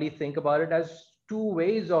broadly think about it as two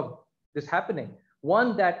ways of this happening.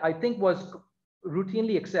 One that I think was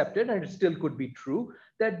routinely accepted, and it still could be true,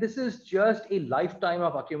 that this is just a lifetime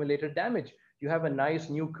of accumulated damage. You have a nice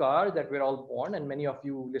new car that we're all born, and many of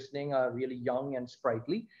you listening are really young and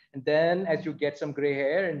sprightly. And then as you get some gray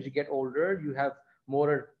hair and you get older, you have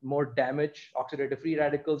more damage, oxidative free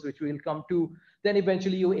radicals, which we'll come to. Then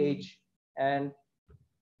eventually you age, and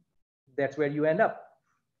that's where you end up.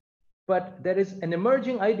 But there is an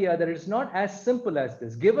emerging idea that it's not as simple as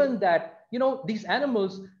this, given that, these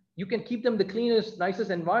animals, you can keep them the cleanest,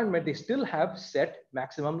 nicest environment, they still have set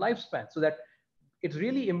maximum lifespan. So that it's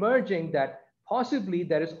really emerging that possibly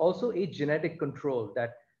there is also a genetic control,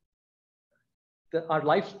 that our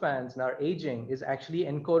lifespans and our aging is actually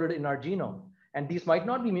encoded in our genome. And these might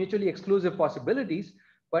not be mutually exclusive possibilities,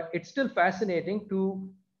 but it's still fascinating to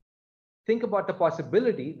think about the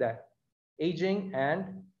possibility that aging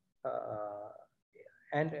and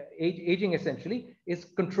aging essentially is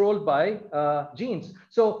controlled by genes.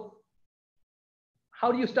 So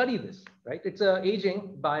how do you study this, right? It's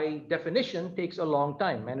aging by definition takes a long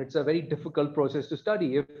time, and it's a very difficult process to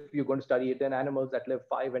study. If you're going to study it in animals that live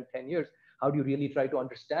 5 and 10 years, how do you really try to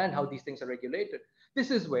understand how these things are regulated? This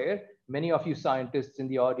is where many of you scientists in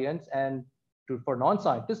the audience and for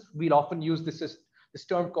non-scientists, we'll often use this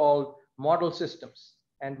term called model systems.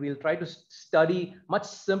 And we'll try to study much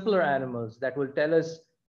simpler animals that will tell us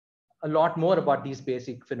a lot more about these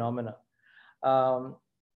basic phenomena.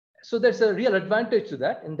 So there's a real advantage to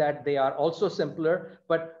that, in that they are also simpler.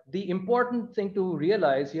 But the important thing to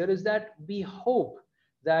realize here is that we hope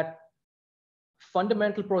that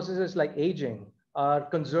fundamental processes like aging are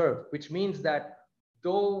conserved, which means that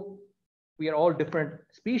though we are all different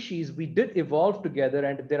species, we did evolve together.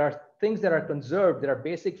 And if there are things that are conserved, there are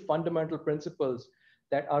basic fundamental principles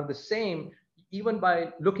that are the same. Even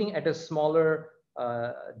by looking at a smaller,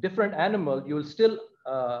 different animal, you will still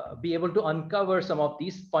be able to uncover some of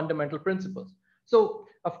these fundamental principles. So,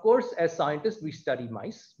 of course, as scientists, we study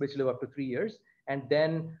mice, which live up to 3 years. And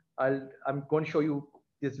then I'm going to show you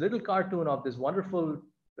this little cartoon of this wonderful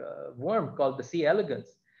worm called the C.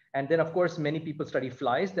 elegans. And then, of course, many people study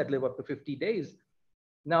flies that live up to 50 days.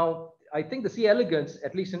 Now, I think the C. elegans,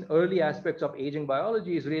 at least in early aspects of aging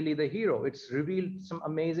biology, is really the hero. It's revealed some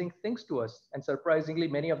amazing things to us. And surprisingly,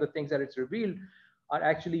 many of the things that it's revealed are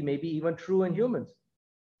actually maybe even true in humans.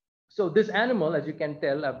 So this animal, as you can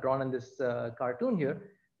tell, I've drawn in this cartoon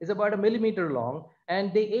here, is about 1 millimeter long,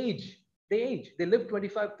 and they age. They live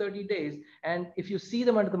 25, 30 days. And if you see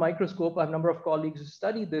them under the microscope, I have a number of colleagues who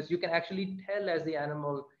study this, you can actually tell as the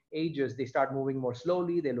animal ages, they start moving more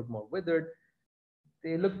slowly, they look more withered.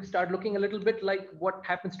 They start looking a little bit like what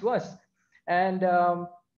happens to us. And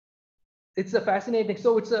it's a fascinating,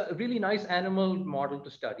 so it's a really nice animal model to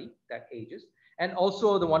study that ages. And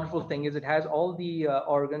also the wonderful thing is it has all the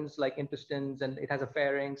organs like intestines, and it has a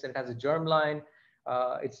pharynx, and it has a germline.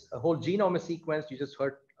 It's a whole genome is sequenced. You just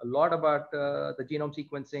heard a lot about the genome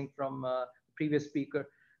sequencing from previous speaker.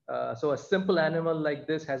 So a simple animal like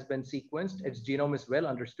this has been sequenced. Its genome is well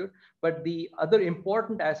understood. But the other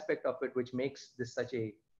important aspect of it, which makes this such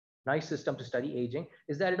a nice system to study aging,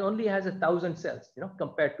 is that it only has 1,000 cells,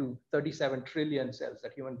 compared to 37 trillion cells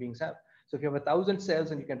that human beings have. So if you have 1,000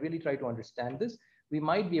 cells and you can really try to understand this, we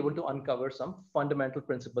might be able to uncover some fundamental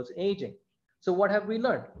principles in aging. So what have we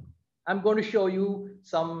learned? I'm going to show you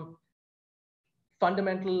some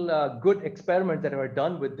fundamental good experiments that were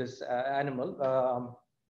done with this animal.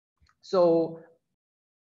 So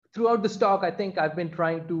throughout this talk, I think I've been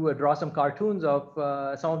trying to draw some cartoons of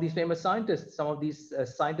some of these famous scientists, some of these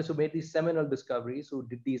scientists who made these seminal discoveries, who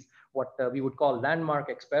did these, what we would call landmark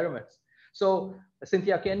experiments. So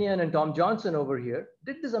Cynthia Kenyon and Tom Johnson over here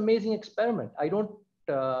did this amazing experiment. I don't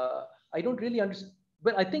really understand,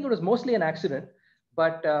 but I think it was mostly an accident.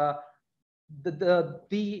 But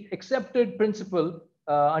the accepted principle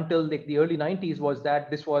until like the early 90s was that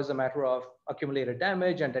this was a matter of accumulated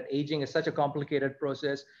damage, and that aging is such a complicated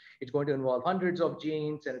process. It's going to involve hundreds of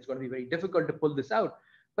genes, and it's going to be very difficult to pull this out.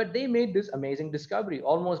 But they made this amazing discovery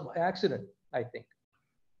almost by accident, I think,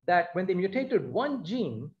 that when they mutated one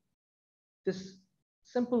gene, this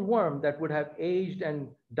simple worm that would have aged and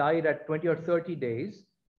died at 20 or 30 days,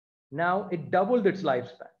 now it doubled its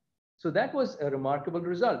lifespan. So that was a remarkable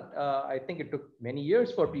result. I think it took many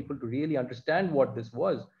years for people to really understand what this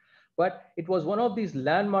was. But it was one of these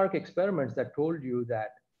landmark experiments that told you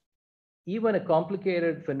that even a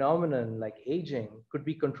complicated phenomenon like aging could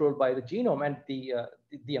be controlled by the genome. And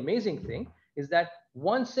the amazing thing is that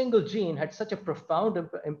one single gene had such a profound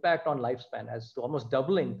impact on lifespan, as to almost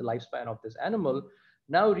doubling the lifespan of this animal,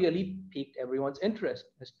 now really piqued everyone's interest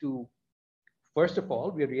as to, first of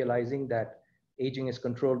all, we're realizing that aging is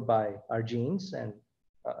controlled by our genes and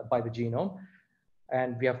by the genome.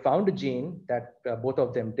 And we have found a gene that both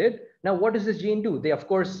of them did. Now, what does this gene do? They, of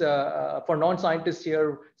course, for non-scientists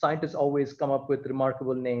here, scientists always come up with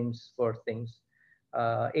remarkable names for things.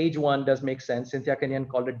 Age1 does make sense. Cynthia Kenyon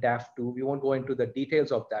called it DAF2. We won't go into the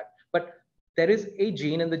details of that. But there is a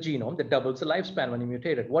gene in the genome that doubles the lifespan when you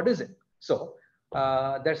mutate it. What is it? So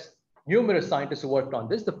there's numerous scientists who worked on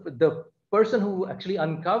this. The person who actually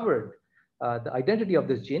uncovered The identity of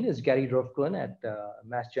this gene is Gary Ruvkun at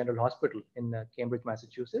Mass General Hospital in Cambridge,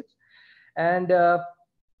 Massachusetts. And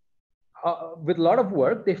with a lot of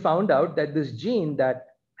work, they found out that this gene that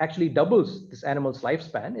actually doubles this animal's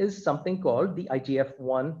lifespan is something called the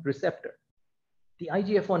IGF-1 receptor. The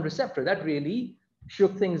IGF-1 receptor, that really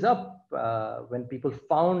shook things up when people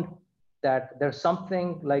found that there's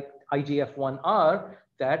something like IGF-1R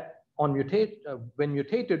that when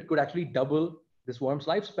mutated could actually double this worm's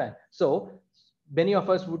lifespan. So many of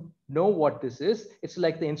us would know what this is. It's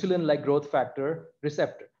like the insulin-like growth factor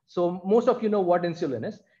receptor. So most of you know what insulin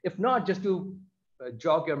is. If not, just to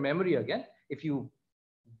jog your memory again, if you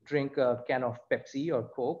drink a can of Pepsi or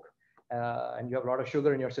Coke and you have a lot of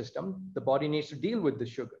sugar in your system, the body needs to deal with the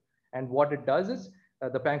sugar. And what it does is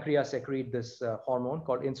the pancreas secrete this hormone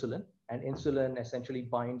called insulin, and insulin essentially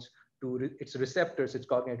binds to its receptors, its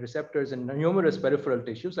cognate receptors in numerous peripheral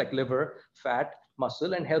tissues like liver, fat,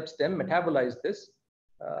 muscle, and helps them metabolize this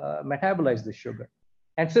sugar.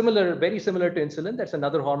 And very similar to insulin, that's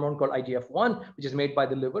another hormone called IGF-1, which is made by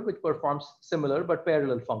the liver, which performs similar but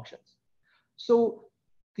parallel functions. So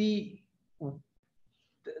the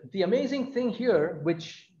amazing thing here,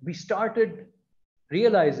 which we started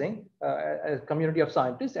realizing as a community of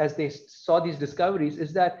scientists as they saw these discoveries,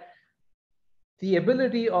 is that the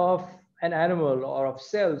ability of an animal or of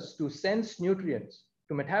cells to sense nutrients,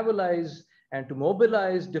 to metabolize and to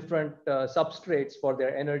mobilize different substrates for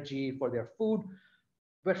their energy, for their food,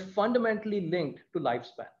 were fundamentally linked to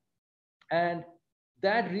lifespan. And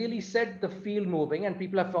that really set the field moving, and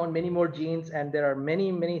people have found many more genes, and there are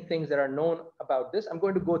many, many things that are known about this. I'm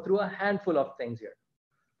going to go through a handful of things here.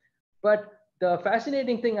 But the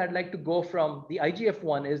fascinating thing I'd like to go from the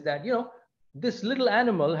IGF-1 is that, this little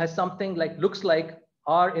animal has something looks like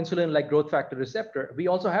our insulin-like growth factor receptor. We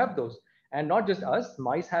also have those. And not just us,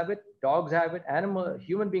 mice have it, dogs have it,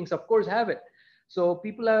 human beings, of course, have it. So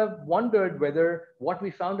people have wondered whether what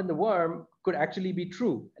we found in the worm could actually be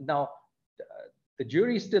true. Now, the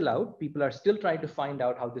jury is still out. People are still trying to find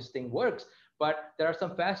out how this thing works. But there are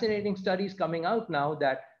some fascinating studies coming out now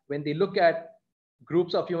that when they look at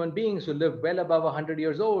groups of human beings who live well above 100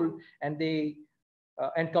 years old, and they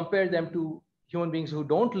compare them to human beings who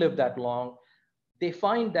don't live that long, they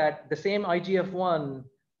find that the same IGF-1,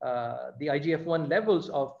 the IGF-1 levels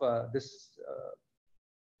of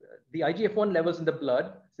the IGF-1 levels in the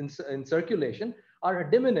blood in circulation are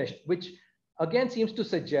diminished, which again seems to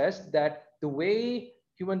suggest that the way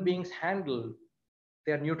human beings handle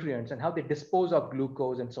their nutrients and how they dispose of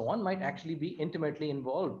glucose and so on might actually be intimately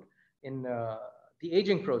involved in the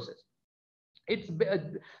aging process.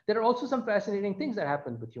 There are also some fascinating things that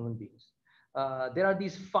happen with human beings. There are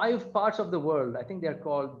these 5 parts of the world. I think they're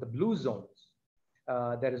called the blue zones.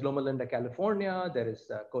 There is Loma Linda, California. There is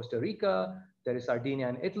Costa Rica. There is Sardinia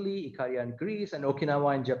in Italy, Ikaria in Greece, and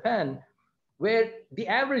Okinawa in Japan, where the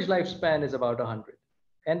average lifespan is about 100.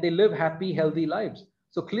 And they live happy, healthy lives.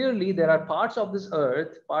 So clearly there are parts of this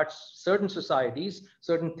earth, certain societies,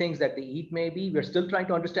 certain things that they eat maybe. We're still trying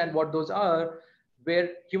to understand what those are,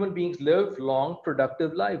 where human beings live long,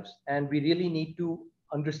 productive lives. And we really need to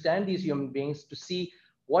understand these human beings to see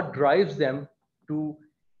what drives them to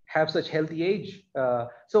have such healthy age.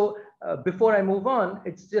 So before I move on,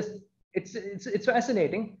 it's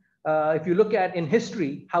fascinating. If you look at in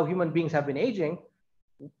history how human beings have been aging,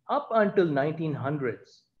 up until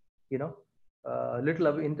 1900s, little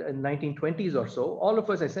of in 1920s or so, all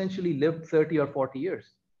of us essentially lived 30 or 40 years.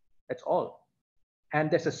 That's all.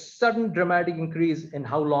 And there's a sudden dramatic increase in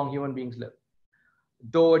how long human beings live.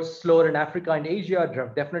 Though it's slower in Africa and Asia,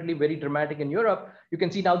 definitely very dramatic in Europe. You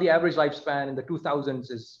can see now the average lifespan in the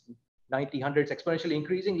 2000s is 90, 100s, exponentially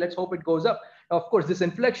increasing. Let's hope it goes up. Now, of course, this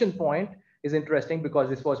inflection point is interesting because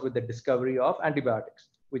this was with the discovery of antibiotics,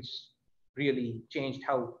 which really changed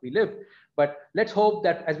how we live. But let's hope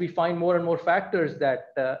that as we find more and more factors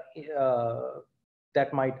that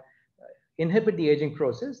that might inhibit the aging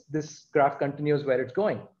process, this graph continues where it's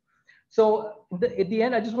going. So at the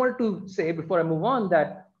end, I just wanted to say before I move on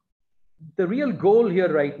that the real goal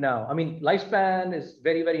here right now, I mean, lifespan is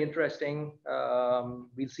very, very interesting.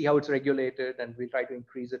 We'll see how it's regulated and we'll try to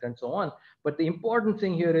increase it and so on. But the important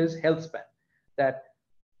thing here is health span, that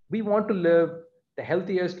we want to live the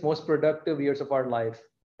healthiest, most productive years of our life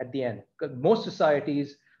at the end. Because most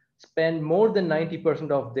societies spend more than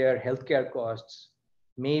 90% of their healthcare costs,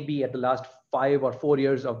 maybe at the last 5 or 4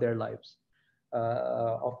 years of their lives,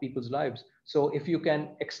 of people's lives. So if you can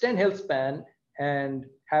extend health span and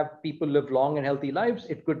have people live long and healthy lives,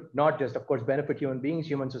 it could not just, of course, benefit human beings,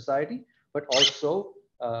 human society, but also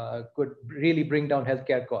could really bring down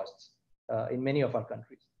healthcare costs in many of our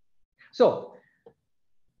countries. So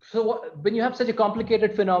So when you have such a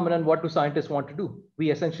complicated phenomenon, what do scientists want to do?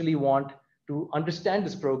 We essentially want to understand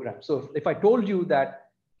this program. So if I told you that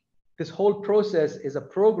this whole process is a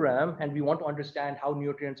program and we want to understand how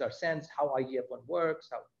nutrients are sensed, how IGF-1 works,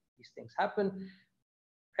 how these things happen,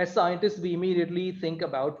 as scientists, we immediately think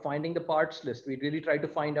about finding the parts list. We really try to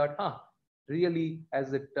find out, really,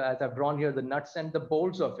 as I've drawn here, the nuts and the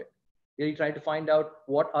bolts of it. Really try to find out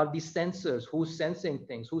what are these sensors, who's sensing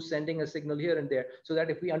things, who's sending a signal here and there, so that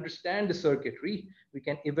if we understand the circuitry, we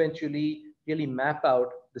can eventually really map out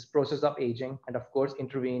this process of aging and, of course,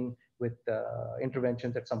 intervene with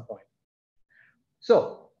interventions at some point.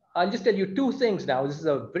 So I'll just tell you two things now. This is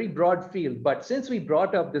a very broad field, but since we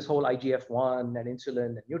brought up this whole IGF-1 and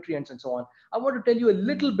insulin and nutrients and so on, I want to tell you a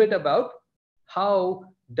little bit about how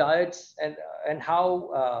diets and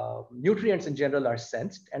how nutrients in general are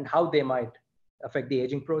sensed and how they might affect the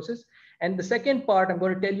aging process. And the second part, I'm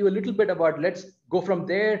going to tell you a little bit about, let's go from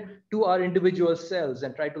there to our individual cells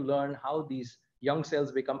and try to learn how these young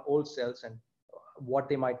cells become old cells and what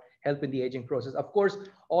they might help in the aging process. Of course,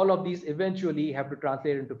 all of these eventually have to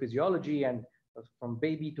translate into physiology, and from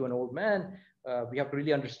baby to an old man, we have to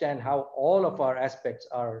really understand how all of our aspects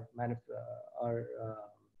are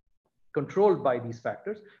controlled by these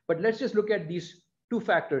factors. But let's just look at these two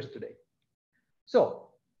factors today. So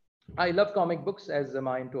I love comic books, as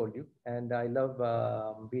Mayan told you, and I love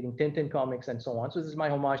reading Tintin comics and so on. So this is my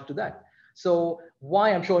homage to that. So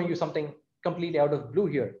why I'm showing you something completely out of blue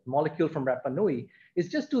here, molecule from Rapa Nui, is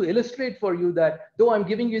just to illustrate for you that though I'm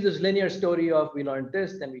giving you this linear story of we learned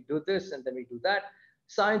this, then we do this, and then we do that,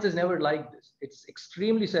 science is never like this. It's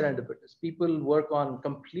extremely serendipitous. People work on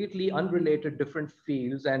completely unrelated different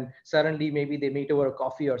fields, and suddenly maybe they meet over a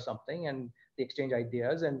coffee or something, and they exchange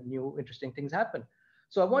ideas, and new interesting things happen.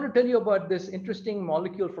 So I want to tell you about this interesting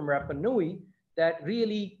molecule from Rapa Nui that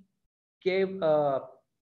really gave a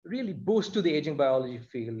really boost to the aging biology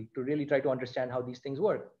field to really try to understand how these things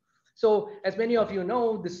work. So as many of you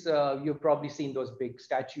know, this you've probably seen those big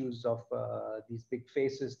statues of these big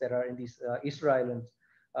faces that are in these Easter Islands.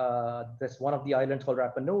 There's one of the islands called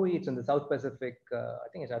Rapa Nui. It's in the South Pacific. I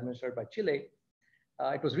think it's administered by Chile.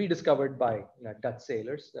 It was rediscovered by Dutch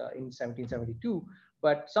sailors in 1772.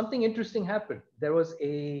 But something interesting happened. There was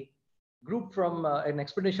a group from an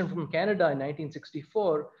expedition from Canada in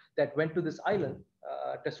 1964 that went to this island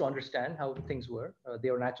just to understand how things were.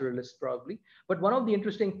 They were naturalists probably. But one of the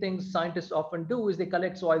interesting things scientists often do is they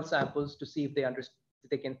collect soil samples to see if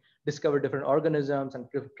they can discover different organisms and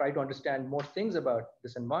try to understand more things about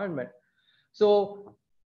this environment. So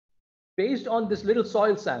based on this little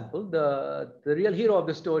soil sample, the real hero of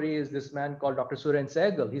the story is this man called Dr. Suren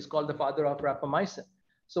Sehgal. He's called the father of rapamycin.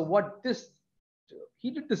 So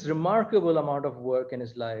he did this remarkable amount of work in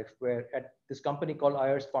his life where at this company called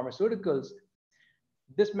Ayers Pharmaceuticals,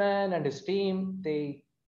 this man and his team, they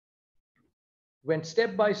went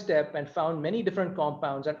step by step and found many different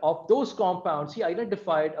compounds. And of those compounds, he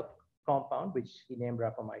identified a compound, which he named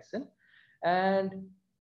rapamycin. And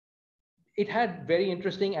it had very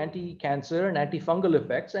interesting anti-cancer and antifungal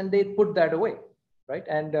effects, and they put that away, right?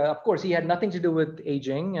 And of course, he had nothing to do with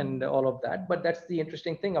aging and all of that, but that's the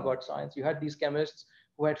interesting thing about science. You had these chemists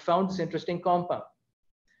who had found this interesting compound.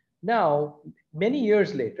 Now, many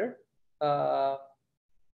years later,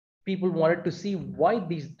 people wanted to see why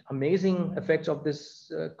these amazing effects of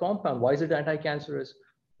this compound. Why is it anti-cancerous?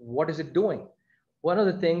 What is it doing? One of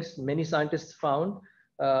the things many scientists found,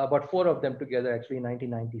 about 4 of them together actually in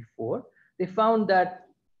 1994, they found that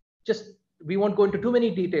we won't go into too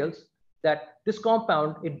many details, that this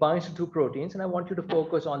compound, it binds to 2 proteins. And I want you to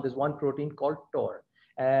focus on this one protein called TOR,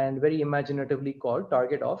 and very imaginatively called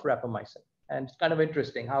target of rapamycin. And it's kind of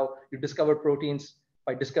interesting how you discover proteins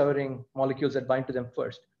by discovering molecules that bind to them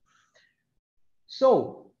first.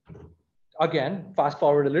 So again, fast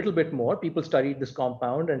forward a little bit more, people studied this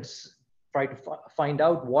compound and tried to find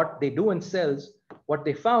out what they do in cells. What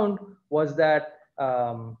they found was that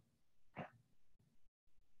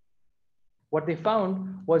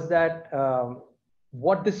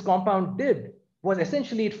what this compound did was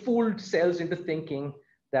essentially it fooled cells into thinking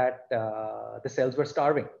that the cells were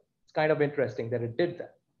starving. It's kind of interesting that it did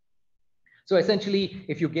that. So essentially,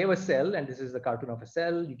 if you gave a cell, and this is the cartoon of a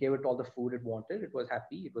cell, you gave it all the food it wanted, it was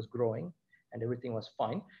happy, it was growing, and everything was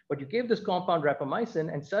fine. But you gave this compound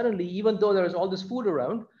rapamycin, and suddenly, even though there was all this food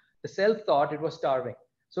around, the cell thought it was starving.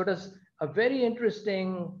 So it was a very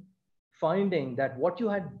interesting finding that what you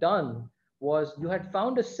had done was you had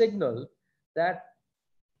found a signal that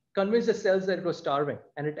convinced the cells that it was starving.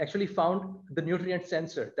 And it actually found the nutrient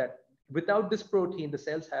sensor that without this protein, the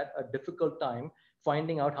cells had a difficult time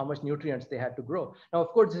finding out how much nutrients they had to grow. Now, of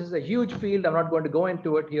course, this is a huge field. I'm not going to go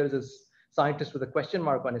into it. Here's this scientist with a question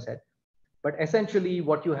mark on his head. But essentially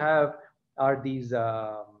what you have are these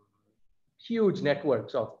huge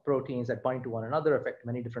networks of proteins that bind to one another, affect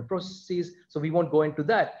many different processes. So we won't go into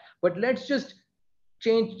that. But let's just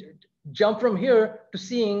jump from here to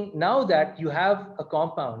seeing now that you have a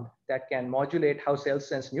compound that can modulate how cells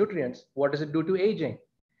sense nutrients. What does it do to aging?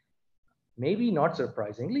 Maybe not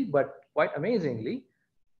surprisingly, but quite amazingly,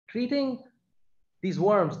 treating these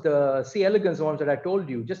worms, the C. elegans worms that I told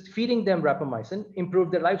you, just feeding them rapamycin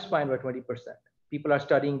improved their lifespan by 20%. People are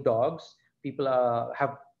studying dogs. People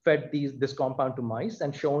have fed this compound to mice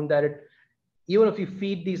and shown that even if you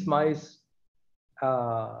feed these mice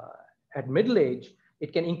at middle age,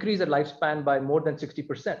 it can increase their lifespan by more than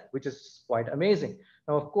 60%, which is quite amazing.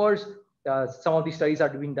 Now, of course, some of these studies are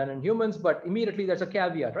being done in humans, but immediately there's a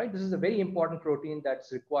caveat, right? This is a very important protein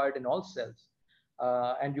that's required in all cells.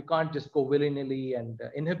 And you can't just go willy-nilly and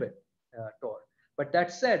inhibit TOR. But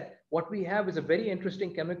that said, what we have is a very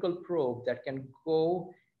interesting chemical probe that can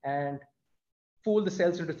go and fool the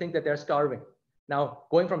cells into think that they're starving. Now,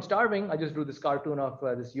 going from starving, I just drew this cartoon of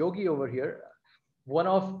this yogi over here. One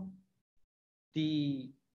of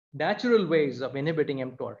the natural ways of inhibiting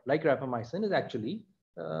mTOR, like rapamycin, is actually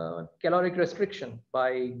caloric restriction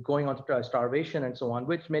by going on starvation and so on,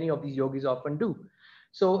 which many of these yogis often do.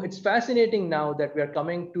 So it's fascinating now that we are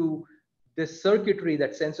coming to this circuitry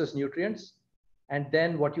that senses nutrients. And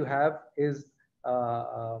then what you have is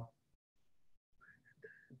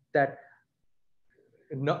that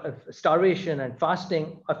starvation and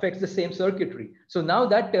fasting affects the same circuitry. So now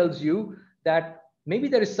that tells you that maybe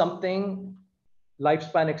there is something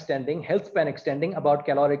lifespan extending, health span extending about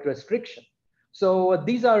caloric restriction. So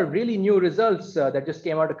these are really new results that just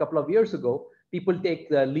came out a couple of years ago. People take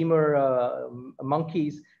the lemur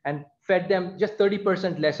monkeys and fed them just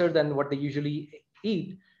 30% lesser than what they usually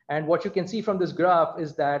eat. And what you can see from this graph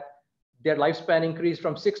is that their lifespan increased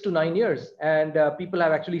from 6 to 9 years. And people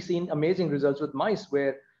have actually seen amazing results with mice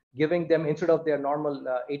where giving them, instead of their normal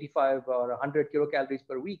 85 or 100 kilocalories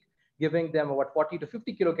per week, giving them about 40 to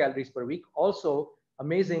 50 kilocalories per week also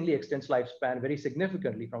amazingly extends lifespan very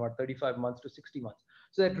significantly from about 35 months to 60 months.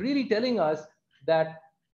 So that's really telling us that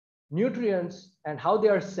nutrients and how they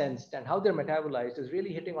are sensed and how they're metabolized is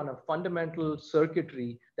really hitting on a fundamental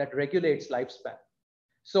circuitry that regulates lifespan.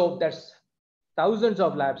 So there's thousands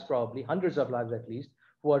of labs, probably hundreds of labs at least,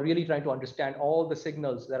 who are really trying to understand all the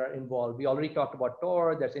signals that are involved. We already talked about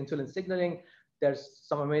TOR, there's insulin signaling, there's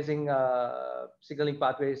some amazing signaling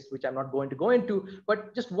pathways, which I'm not going to go into.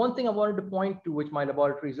 But just one thing I wanted to point to, which my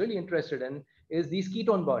laboratory is really interested in, is these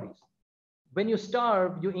ketone bodies. When you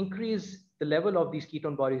starve, you increase the level of these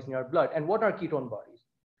ketone bodies in your blood. And what are ketone bodies?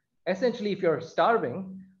 Essentially, if you're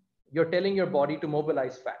starving, you're telling your body to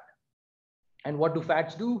mobilize fat. And what do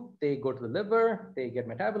fats do? They go to the liver, they get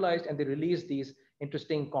metabolized, and they release these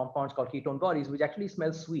interesting compounds called ketone bodies, which actually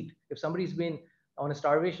smell sweet. If somebody's been on a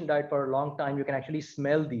starvation diet for a long time, you can actually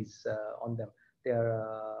smell these on them.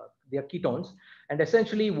 They're ketones. And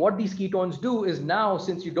essentially what these ketones do is now,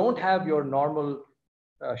 since you don't have your normal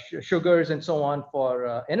sugars and so on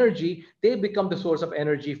for energy, they become the source of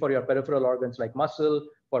energy for your peripheral organs like muscle,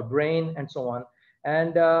 for brain, and so on.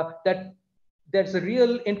 And there's a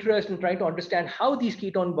real interest in trying to understand how these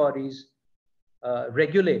ketone bodies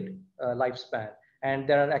regulate lifespan. And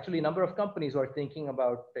there are actually a number of companies who are thinking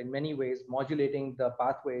about, in many ways, modulating the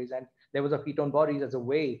pathways and levels of ketone bodies as a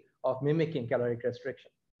way of mimicking caloric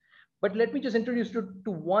restriction. But let me just introduce you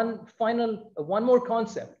to one more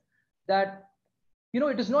concept that,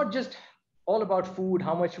 it is not just all about food,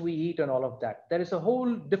 how much we eat and all of that. There is a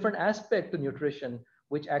whole different aspect to nutrition,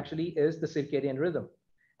 which actually is the circadian rhythm.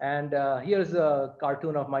 And here's a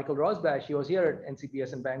cartoon of Michael Rosbash. He was here at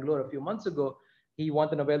NCPS in Bangalore a few months ago. He won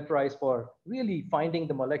the Nobel Prize for really finding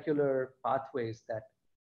the molecular pathways that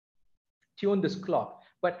tune this clock.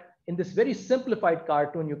 But in this very simplified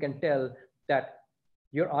cartoon, you can tell that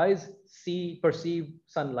your eyes perceive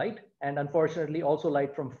sunlight, and unfortunately also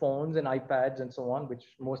light from phones and iPads and so on, which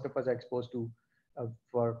most of us are exposed to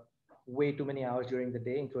for way too many hours during the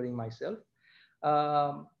day, including myself.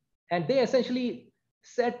 And they essentially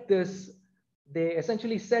set this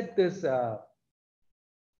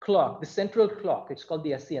clock, the central clock. It's called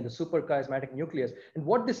the SCN, the superchiasmatic nucleus. And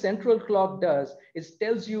what the central clock does is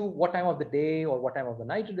tells you what time of the day or what time of the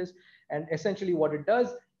night it is. And essentially what it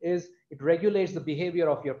does is it regulates the behavior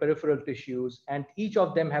of your peripheral tissues, and each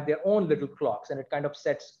of them have their own little clocks, and it kind of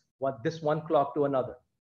sets this one clock to another.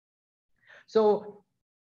 So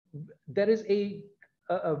there is a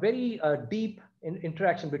very deep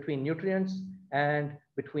interaction between nutrients and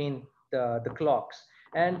between the clocks.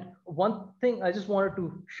 And one thing I just wanted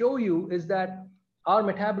to show you is that our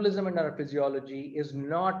metabolism and our physiology is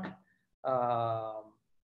not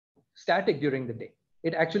static during the day.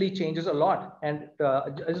 It actually changes a lot. And I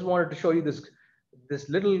just wanted to show you this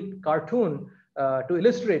little cartoon to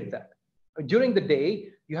illustrate that. During the day,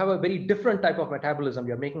 you have a very different type of metabolism.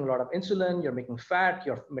 You're making a lot of insulin, you're making fat,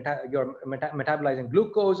 you're metabolizing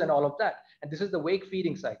glucose and all of that. And this is the wake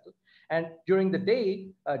feeding cycle. And during the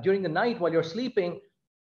day, during the night while you're sleeping,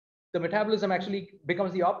 the metabolism actually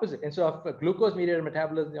becomes the opposite. Instead of glucose-mediated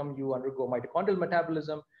metabolism, you undergo mitochondrial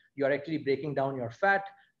metabolism. You are actually breaking down your fat.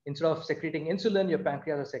 Instead of secreting insulin, your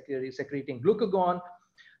pancreas is secreting glucagon.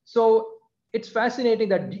 So it's fascinating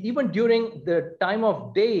that even during the time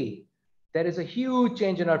of day, there is a huge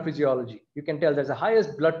change in our physiology. You can tell there's the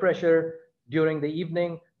highest blood pressure during the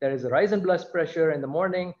evening. There is a rise in blood pressure in the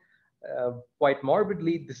morning. Quite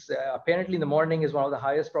morbidly, this apparently in the morning is one of the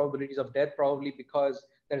highest probabilities of death, probably because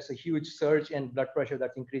there's a huge surge in blood pressure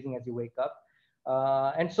that's increasing as you wake up,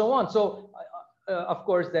 and so on. So, of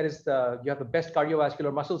course, you have the best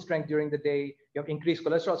cardiovascular muscle strength during the day. You have increased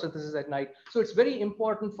cholesterol synthesis at night. So it's very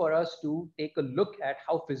important for us to take a look at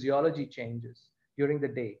how physiology changes during the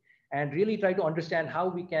day and really try to understand how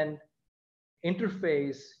we can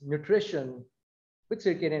interface nutrition with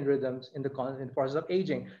circadian rhythms in the process of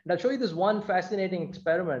aging. And I'll show you this one fascinating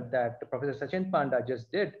experiment that Professor Sachin Panda just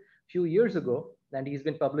did a few years ago, and he's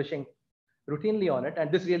been publishing routinely on it. And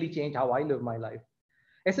this really changed how I live my life.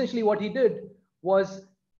 Essentially, what he did was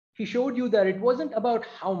he showed you that it wasn't about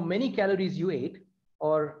how many calories you ate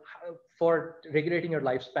or for regulating your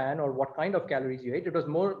lifespan or what kind of calories you ate. It was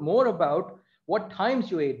more about what times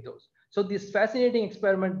you ate those. So this fascinating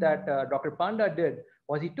experiment that Dr. Panda did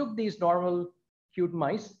was he took these normal cute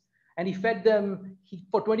mice and he fed them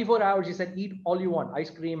for 24 hours. He said, eat all you want, ice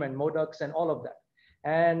cream and moducks and all of that.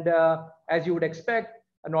 And as you would expect,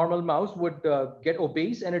 a normal mouse would get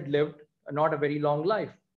obese and it lived not a very long life.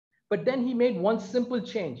 But then he made one simple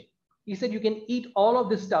change. He said, you can eat all of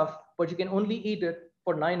this stuff, but you can only eat it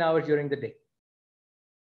for 9 hours during the day.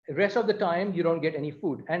 The rest of the time, you don't get any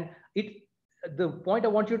food. And the point I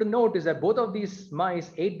want you to note is that both of these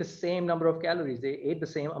mice ate the same number of calories. They ate the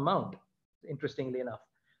same amount, interestingly enough.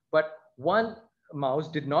 But one mouse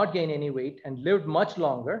did not gain any weight and lived much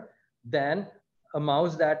longer than a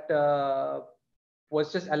mouse that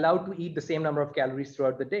was just allowed to eat the same number of calories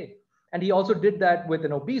throughout the day. And he also did that with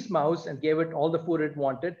an obese mouse and gave it all the food it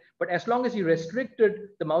wanted. But as long as he restricted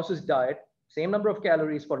the mouse's diet, same number of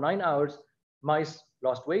calories for 9 hours, mice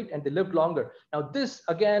lost weight and they lived longer. Now, this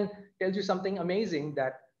again tells you something amazing,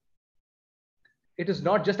 that it is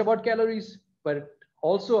not just about calories, but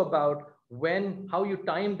also about how you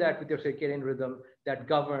time that with your circadian rhythm that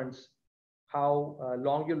governs how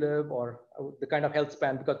long you live or the kind of health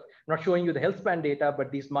span. Because I'm not showing you the health span data,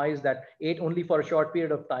 but these mice that ate only for a short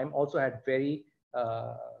period of time also had very,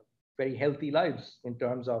 very healthy lives in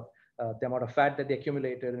terms of the amount of fat that they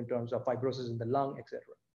accumulated, in terms of fibrosis in the lung, etc.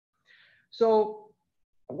 So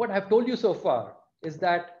what I've told you so far is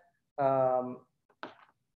that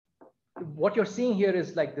what you're seeing here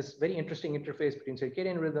is like this very interesting interface between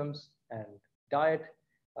circadian rhythms and diet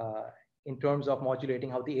in terms of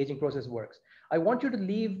modulating how the aging process works. I want you to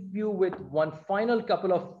leave you with one final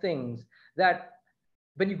couple of things, that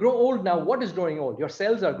when you grow old now, what is growing old? Your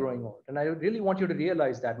cells are growing old. And I really want you to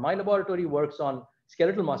realize that. My laboratory works on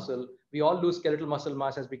skeletal muscle. We all lose skeletal muscle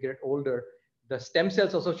mass as we get older. The stem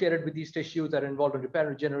cells associated with these tissues that are involved in repair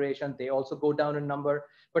and regeneration, they also go down in number.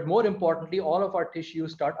 But more importantly, all of our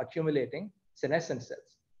tissues start accumulating senescent cells.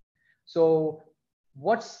 So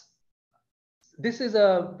this is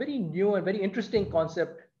a very new and very interesting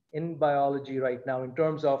concept in biology right now in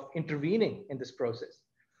terms of intervening in this process.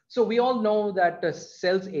 So we all know that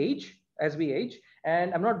cells age as we age,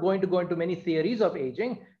 and I'm not going to go into many theories of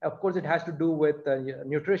aging. Of course, it has to do with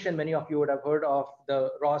nutrition. Many of you would have heard of the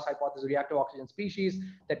Ross hypothesis, reactive oxygen species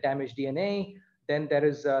that damage DNA. Then there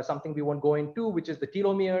is something we won't go into, which is the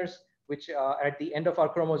telomeres, which are at the end of our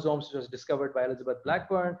chromosomes, which was discovered by Elizabeth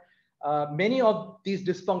Blackburn. Many of these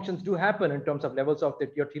dysfunctions do happen in terms of levels of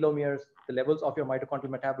your telomeres, the levels of your mitochondrial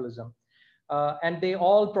metabolism. And they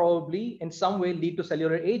all probably in some way lead to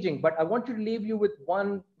cellular aging. But I want to leave you with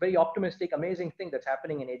one very optimistic, amazing thing that's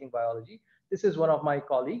happening in aging biology. This is one of my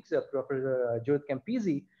colleagues, Professor Judith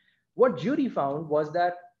Campisi. What Judy found was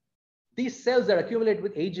that these cells that accumulate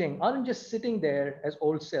with aging aren't just sitting there as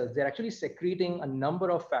old cells. They're actually secreting a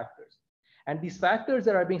number of factors. And these factors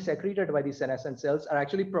that are being secreted by these senescent cells are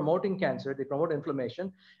actually promoting cancer. They promote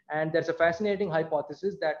inflammation. And there's a fascinating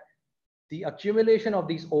hypothesis that the accumulation of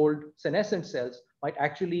these old senescent cells might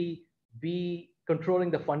actually be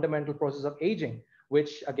controlling the fundamental process of aging,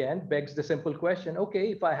 which again begs the simple question, okay,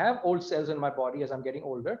 if I have old cells in my body as I'm getting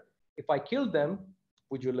older, if I kill them,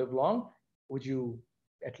 would you live long? Would you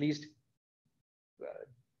at least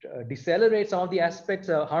decelerate some of the aspects,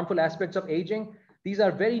 harmful aspects of aging? These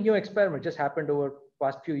are very new experiments, just happened over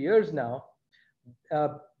past few years now.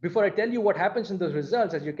 Before I tell you what happens in those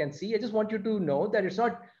results, as you can see, I just want you to know that it's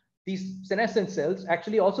not, these senescent cells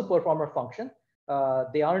actually also perform a function.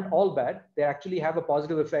 They aren't all bad. They actually have a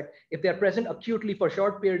positive effect. If they're present acutely for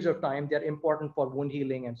short periods of time, they're important for wound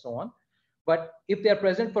healing and so on. But if they're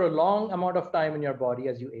present for a long amount of time in your body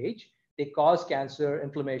as you age, they cause cancer,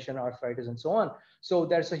 inflammation, arthritis, and so on. So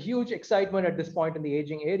there's a huge excitement at this point in the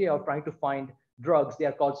aging area of trying to find drugs. They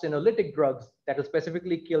are called senolytic drugs that will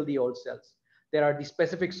specifically kill the old cells. There are these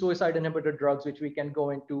specific suicide inhibitor drugs, which we can go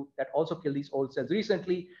into, that also kill these old cells.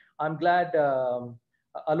 Recently, I'm glad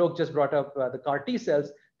Alok just brought up the CAR T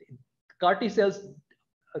cells. CAR T cells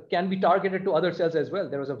can be targeted to other cells as well.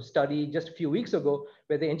 There was a study just a few weeks ago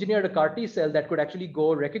where they engineered a CAR T cell that could actually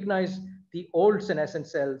go recognize the old senescent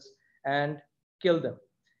cells and kill them.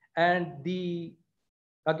 And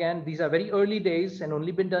again, these are very early days and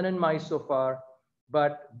only been done in mice so far,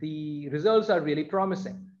 but the results are really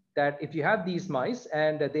promising. That if you have these mice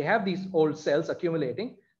and they have these old cells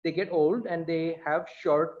accumulating, they get old and they have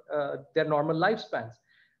short, their normal lifespans.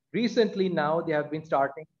 Recently now they have been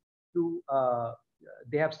starting to,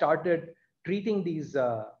 they have started treating these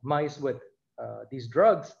mice with these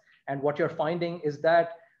drugs. And what you're finding is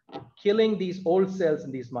that killing these old cells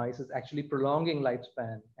in these mice is actually prolonging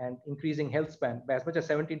lifespan and increasing health span by as much as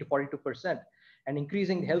 17 to 42%, and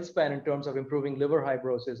increasing health span in terms of improving liver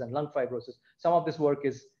fibrosis and lung fibrosis. Some of this work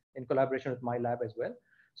is in collaboration with my lab as well.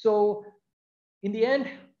 So in the end,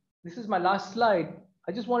 this is my last slide.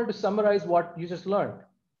 I just wanted to summarize what you just learned.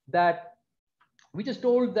 That we just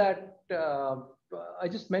told that, I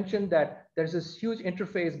just mentioned that there's this huge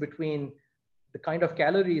interface between the kind of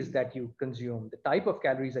calories that you consume, the type of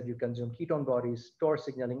calories that you consume, ketone bodies, mTOR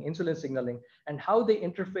signaling, insulin signaling, and how they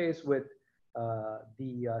interface with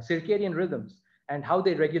the circadian rhythms and how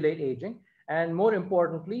they regulate aging. And more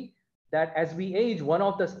importantly, that as we age, one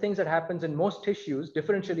of the things that happens in most tissues,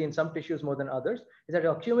 differentially in some tissues more than others, is that you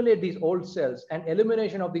accumulate these old cells, and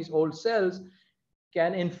elimination of these old cells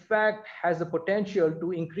can in fact has the potential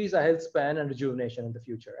to increase our health span and rejuvenation in the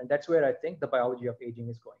future. And that's where I think the biology of aging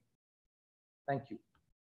is going. Thank you.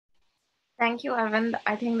 Thank you, Arvind.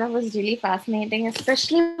 I think that was really fascinating,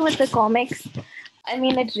 especially with the comics. I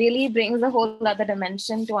mean, it really brings a whole other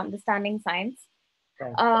dimension to understanding science.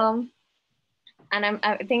 And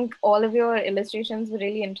I think all of your illustrations were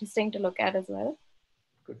really interesting to look at as well.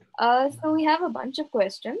 Good. So we have a bunch of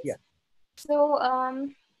questions. Yeah. So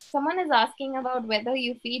someone is asking about whether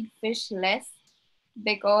you feed fish less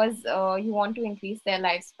because you want to increase their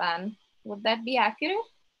lifespan. Would that be accurate?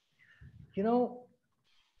 You know,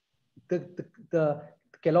 the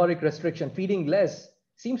caloric restriction, feeding less,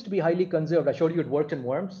 seems to be highly conserved. I showed you it worked in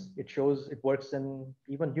worms. It shows it works in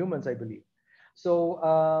even humans, I believe.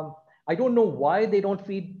 So I don't know why they don't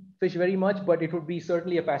feed fish very much, but it would be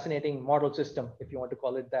certainly a fascinating model system, if you want to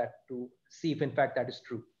call it that, to see if in fact that is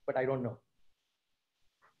true, but I don't know.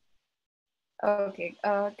 Okay,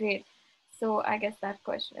 great. So I guess that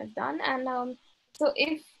question is done. And so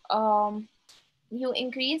if you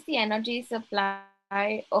increase the energy supply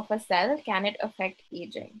of a cell, can it affect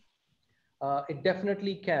aging? It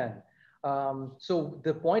definitely can. So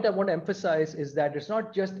the point I want to emphasize is that it's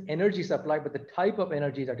not just energy supply, but the type of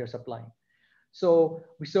energy that you're supplying. So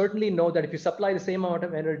we certainly know that if you supply the same amount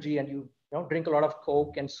of energy and you drink a lot of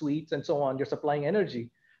Coke and sweets and so on, you're supplying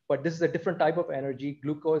energy. But this is a different type of energy.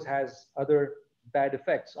 Glucose has other bad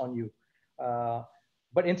effects on you.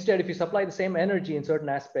 But instead, if you supply the same energy in certain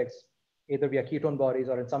aspects, either via ketone bodies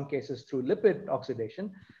or in some cases through lipid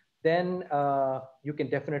oxidation, then you can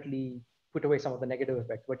definitely put away some of the negative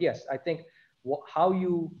effects. But yes, I think how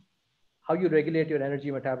you regulate your energy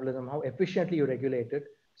metabolism, how efficiently you regulate it,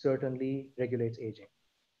 certainly regulates aging.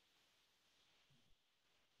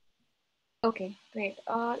 Okay, great.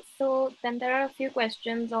 So then there are a few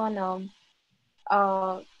questions on,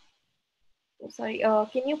 can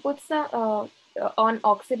you put some on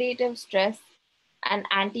oxidative stress and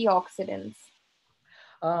antioxidants?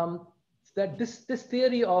 That this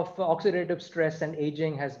theory of oxidative stress and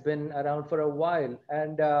aging has been around for a while.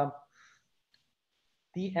 And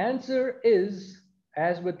the answer is,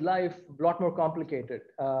 as with life, a lot more complicated.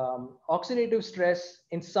 Oxidative stress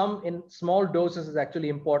in small doses is actually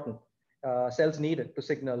important. Cells need it to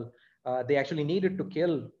signal. They actually need it to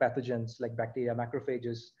kill pathogens like bacteria,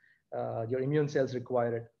 macrophages. Your immune cells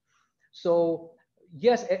require it. So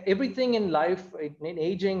yes, everything in life, in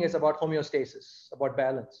aging, is about homeostasis, about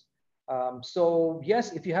balance. So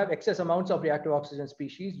yes, if you have excess amounts of reactive oxygen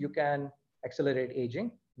species, you can accelerate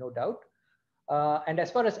aging, no doubt. And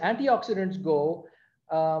as far as antioxidants go,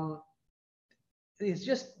 it's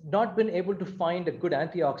just not been able to find a good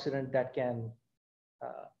antioxidant that can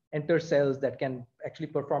enter cells, that can actually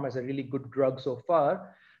perform as a really good drug so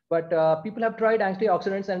far. But people have tried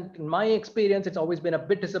antioxidants, and in my experience, it's always been a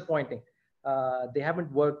bit disappointing. They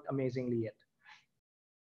haven't worked amazingly yet.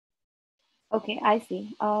 Okay, I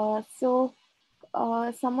see.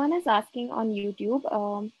 Someone is asking on YouTube,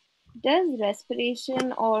 does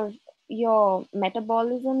respiration or your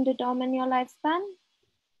metabolism determine your lifespan?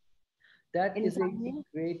 That is a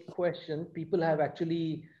great question. People have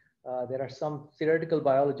actually, there are some theoretical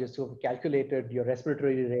biologists who have calculated your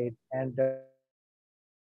respiratory rate, and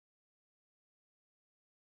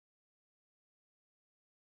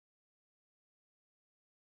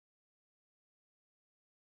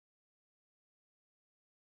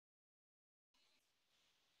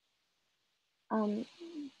Um,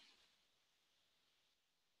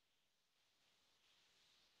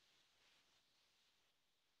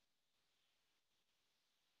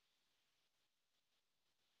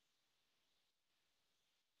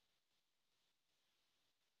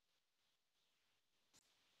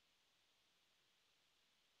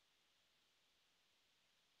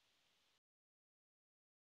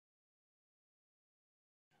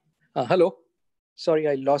 hello. Sorry,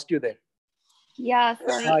 I lost you there. yeah,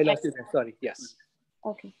 sorry. I lost you there. Sorry. Yes.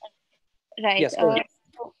 Okay. Right. Yes. So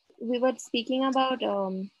we were speaking about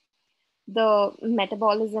the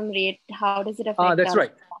metabolism rate. How does it affect? That's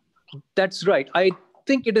right. That's right. I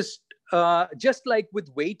think it is just like with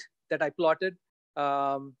weight that I plotted.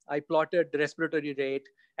 I plotted the respiratory rate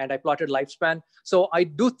and I plotted lifespan. So I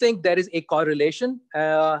do think there is a correlation.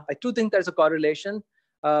 I do think there's a correlation,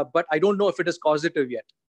 but I don't know if it is causative yet.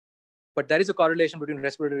 But there is a correlation between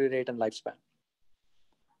respiratory rate and lifespan.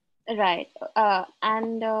 Right.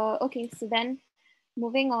 Okay, so then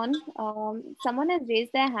moving on, someone has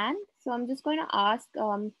raised their hand. So I'm just going to ask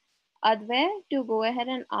Advait to go ahead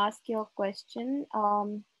and ask your question.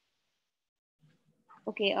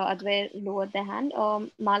 Okay, Advait lowered their hand.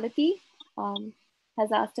 Malati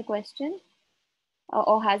has asked a question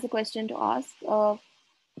or has a question to ask.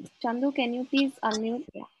 Chandu, can you please unmute?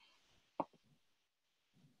 Yeah.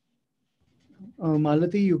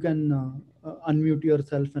 Malati, you can unmute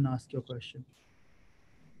yourself and ask your question.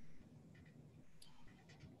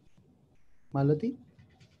 Malati?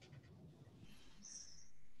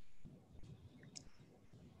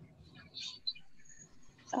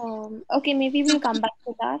 Okay, maybe we'll come back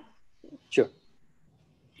to that. Sure.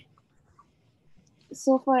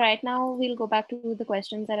 So for right now, we'll go back to the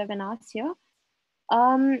questions that have been asked here.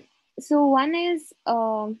 So one is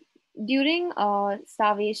during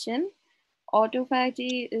starvation,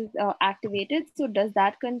 autophagy is activated. So does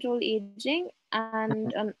that control aging?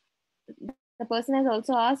 And the person has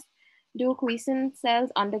also asked, do quiescent cells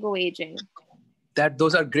undergo aging?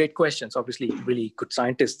 Those are great questions. Obviously, really good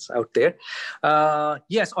scientists out there.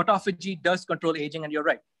 Yes, autophagy does control aging, and you're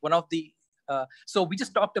right. One of the so we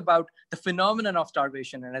just talked about the phenomenon of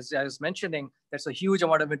starvation, and as I was mentioning, there's a huge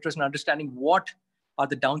amount of interest in understanding what are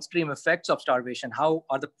the downstream effects of starvation.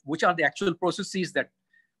 Which are the actual processes that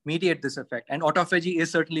mediate this effect? And autophagy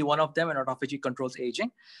is certainly one of them, and autophagy controls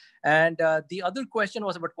aging. And the other question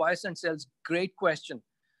was about quiescent cells. Great question.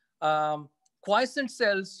 Quiescent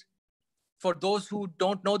cells, for those who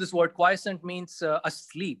don't know this word, quiescent means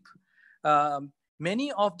asleep.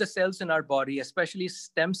 Many of the cells in our body, especially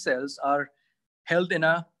stem cells, are held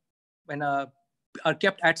are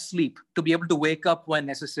kept at sleep to be able to wake up when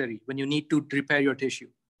necessary, when you need to repair your tissue.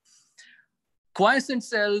 Quiescent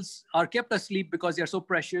cells are kept asleep because they are so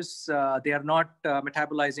precious. They are not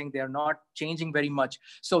metabolizing. They are not changing very much.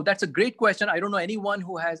 So that's a great question. I don't know anyone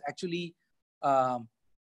who has actually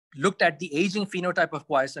looked at the aging phenotype of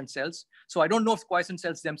quiescent cells. So I don't know if quiescent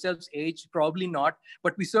cells themselves age, probably not,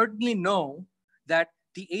 but we certainly know that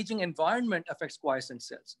the aging environment affects quiescent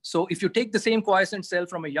cells. So if you take the same quiescent cell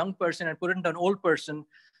from a young person and put it into an old person,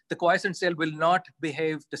 the quiescent cell will not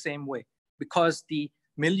behave the same way because the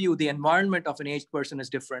milieu, the environment of an aged person is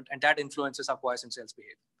different, and that influences how quiescent cells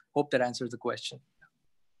behave. Hope that answers the question.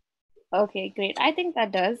 Okay, great. I think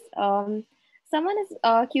that does. Someone is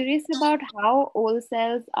curious about how old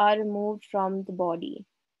cells are removed from the body.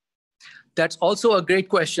 That's also a great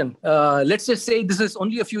question. Let's just say this is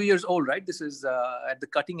only a few years old, right? This is at the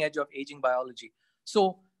cutting edge of aging biology.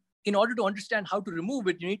 So in order to understand how to remove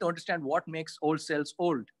it, you need to understand what makes old cells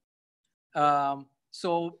old.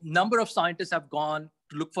 So number of scientists have gone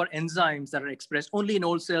to look for enzymes that are expressed only in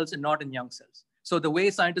old cells and not in young cells. So the way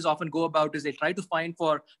scientists often go about is they try to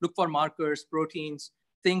look for markers, proteins,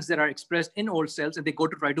 things that are expressed in old cells, and they go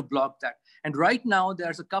to try to block that. And right now,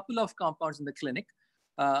 there's a couple of compounds in the clinic.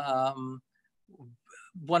 One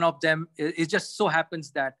of them, it just so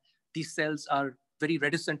happens that these cells are very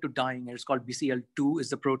reticent to dying. It's called BCL2 is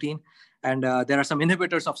the protein. And there are some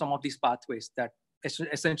inhibitors of some of these pathways that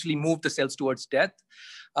essentially move the cells towards death.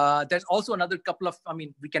 There's also another couple of, I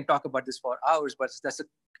mean, we can talk about this for hours, but there's a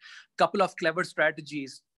couple of clever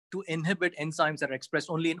strategies to inhibit enzymes that are expressed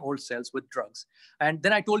only in old cells with drugs. And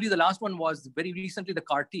then I told you the last one was very recently the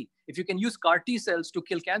CAR T. If you can use CAR T cells to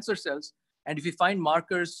kill cancer cells, and if you find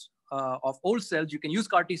markers of old cells, you can use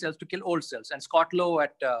CAR T cells to kill old cells. And Scott Lowe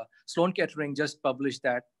at Sloan Kettering just published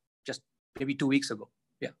that just maybe 2 weeks ago.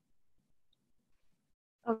 Yeah.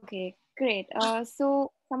 Okay, great.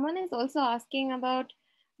 So someone is also asking about,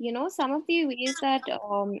 some of the ways that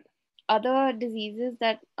other diseases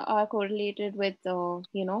that are correlated with, the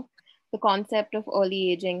concept of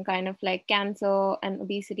early aging, kind of like cancer and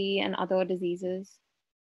obesity and other diseases.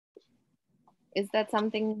 Is that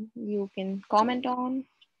something you can comment on?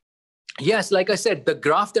 Yes, like I said, the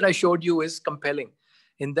graph that I showed you is compelling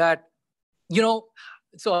in that,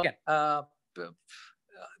 so again,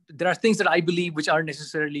 there are things that I believe which aren't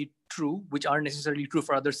necessarily true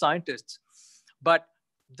for other scientists. But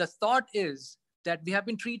the thought is that we have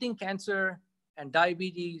been treating cancer and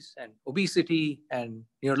diabetes and obesity and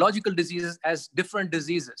neurological diseases as different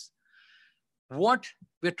diseases. What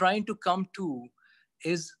we're trying to come to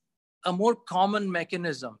is a more common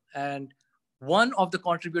mechanism. And one of the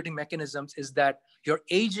contributing mechanisms is that your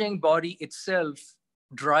aging body itself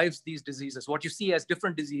drives these diseases. What you see as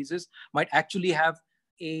different diseases might actually have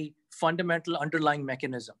a fundamental underlying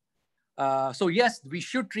mechanism. So yes, we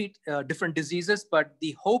should treat different diseases, but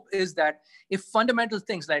the hope is that if fundamental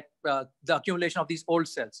things like the accumulation of these old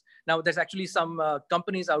cells. Now, there's actually some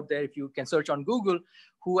companies out there, if you can search on Google,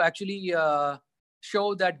 who actually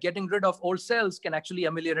show that getting rid of old cells can actually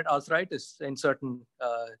ameliorate arthritis in certain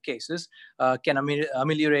cases, can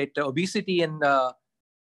ameliorate obesity in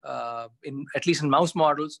at least in mouse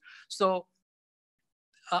models. So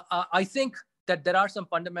I think that there are some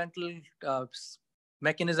fundamental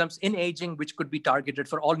mechanisms in aging which could be targeted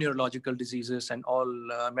for all neurological diseases and all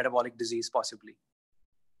metabolic disease possibly.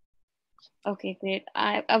 Okay, great.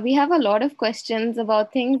 We have a lot of questions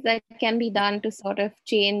about things that can be done to sort of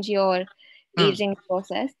change your aging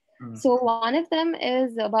process. So one of them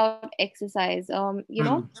is about exercise. Would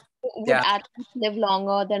athletes live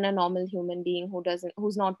longer than a normal human being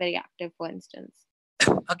who's not very active, for instance?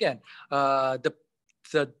 Again, what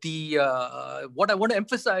I want to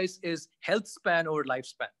emphasize is health span over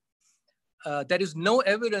lifespan. There is no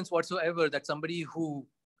evidence whatsoever that somebody who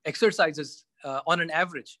exercises on an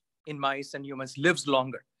average in mice and humans lives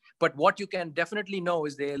longer. But what you can definitely know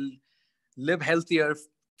is they'll live healthier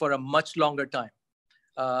for a much longer time.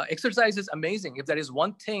 Exercise is amazing. If there is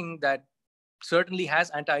one thing that certainly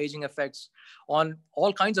has anti-aging effects on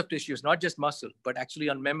all kinds of tissues, not just muscle, but actually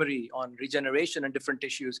on memory, on regeneration and different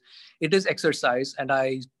tissues, it is exercise, and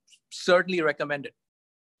I certainly recommend it.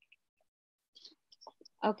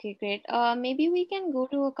 Okay, great. Maybe we can go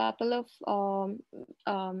to a couple of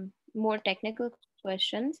more technical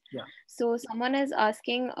questions. Yeah. So someone is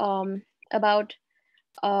asking about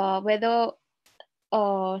whether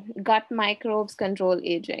gut microbes control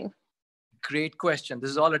aging. Great question. This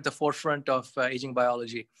is all at the forefront of aging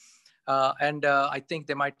biology. And I think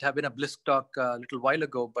there might have been a BLiSC talk a little while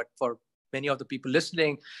ago, but for many of the people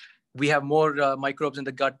listening, we have more microbes in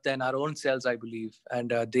the gut than our own cells, I believe.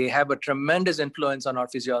 And they have a tremendous influence on our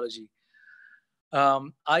physiology.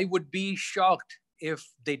 I would be shocked if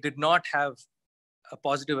they did not have a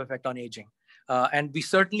positive effect on aging. And we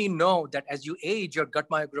certainly know that as you age, your gut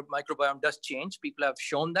microbiome does change. People have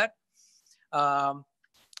shown that.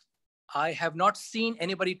 I have not seen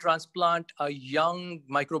anybody transplant a young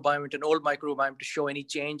microbiome into an old microbiome to show any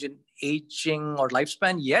change in aging or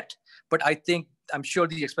lifespan yet. But I'm sure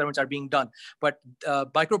these experiments are being done. But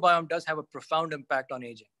microbiome does have a profound impact on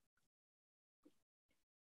aging.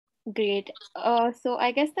 Great. So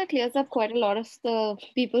I guess that clears up quite a lot of the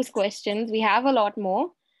people's questions. We have a lot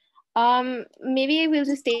more. Maybe we'll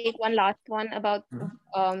just take one last one about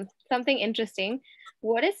something interesting.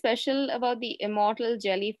 What is special about the immortal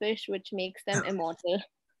jellyfish which makes them immortal?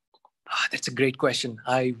 That's a great question.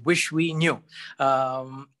 I wish we knew.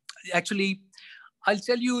 Actually, I'll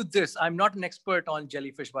tell you this. I'm not an expert on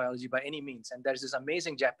jellyfish biology by any means. And there's this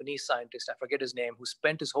amazing Japanese scientist, I forget his name, who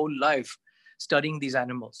spent his whole life studying these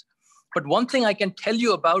animals. But one thing I can tell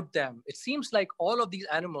you about them, it seems like all of these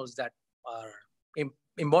animals that are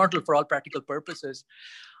immortal for all practical purposes,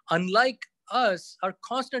 unlike us, are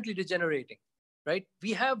constantly degenerating, right?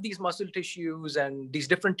 We have these muscle tissues and these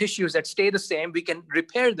different tissues that stay the same. We can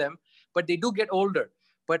repair them, but they do get older.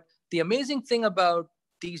 But the amazing thing about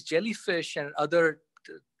these jellyfish and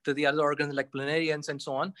the other organs like planarians and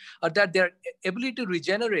so on, are that their ability to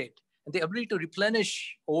regenerate and the ability to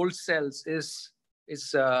replenish old cells is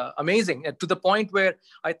amazing, to the point where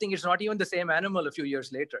I think it's not even the same animal a few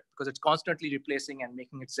years later, because it's constantly replacing and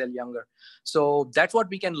making its cell younger. So that's what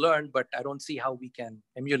we can learn, but I don't see how we can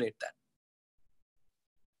emulate that.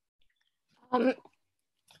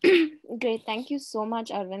 Great. Thank you so much,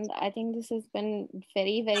 Arvind. I think this has been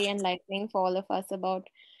very, very enlightening for all of us about,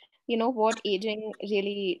 what aging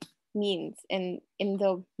really means in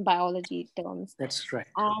the biology terms. That's right.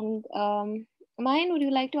 And Mayan, would you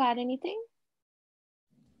like to add anything?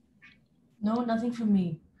 No, nothing from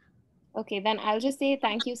me. Okay, then I'll just say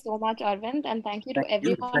thank you so much, Arvind, and thank you to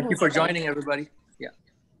everyone. Thank you for joining, everybody. Yeah.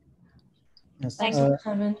 Yes. Thanks so much,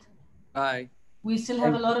 Arvind. Bye. We still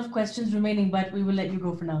have a lot of questions remaining, but we will let you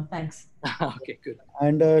go for now. Thanks. Okay, good.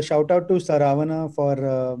 And shout out to Saravana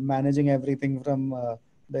for managing everything from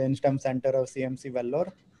the InSTEM Center of CMC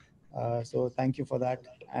Vellore. So thank you for that.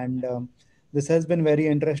 And this has been very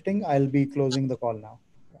interesting. I'll be closing the call now.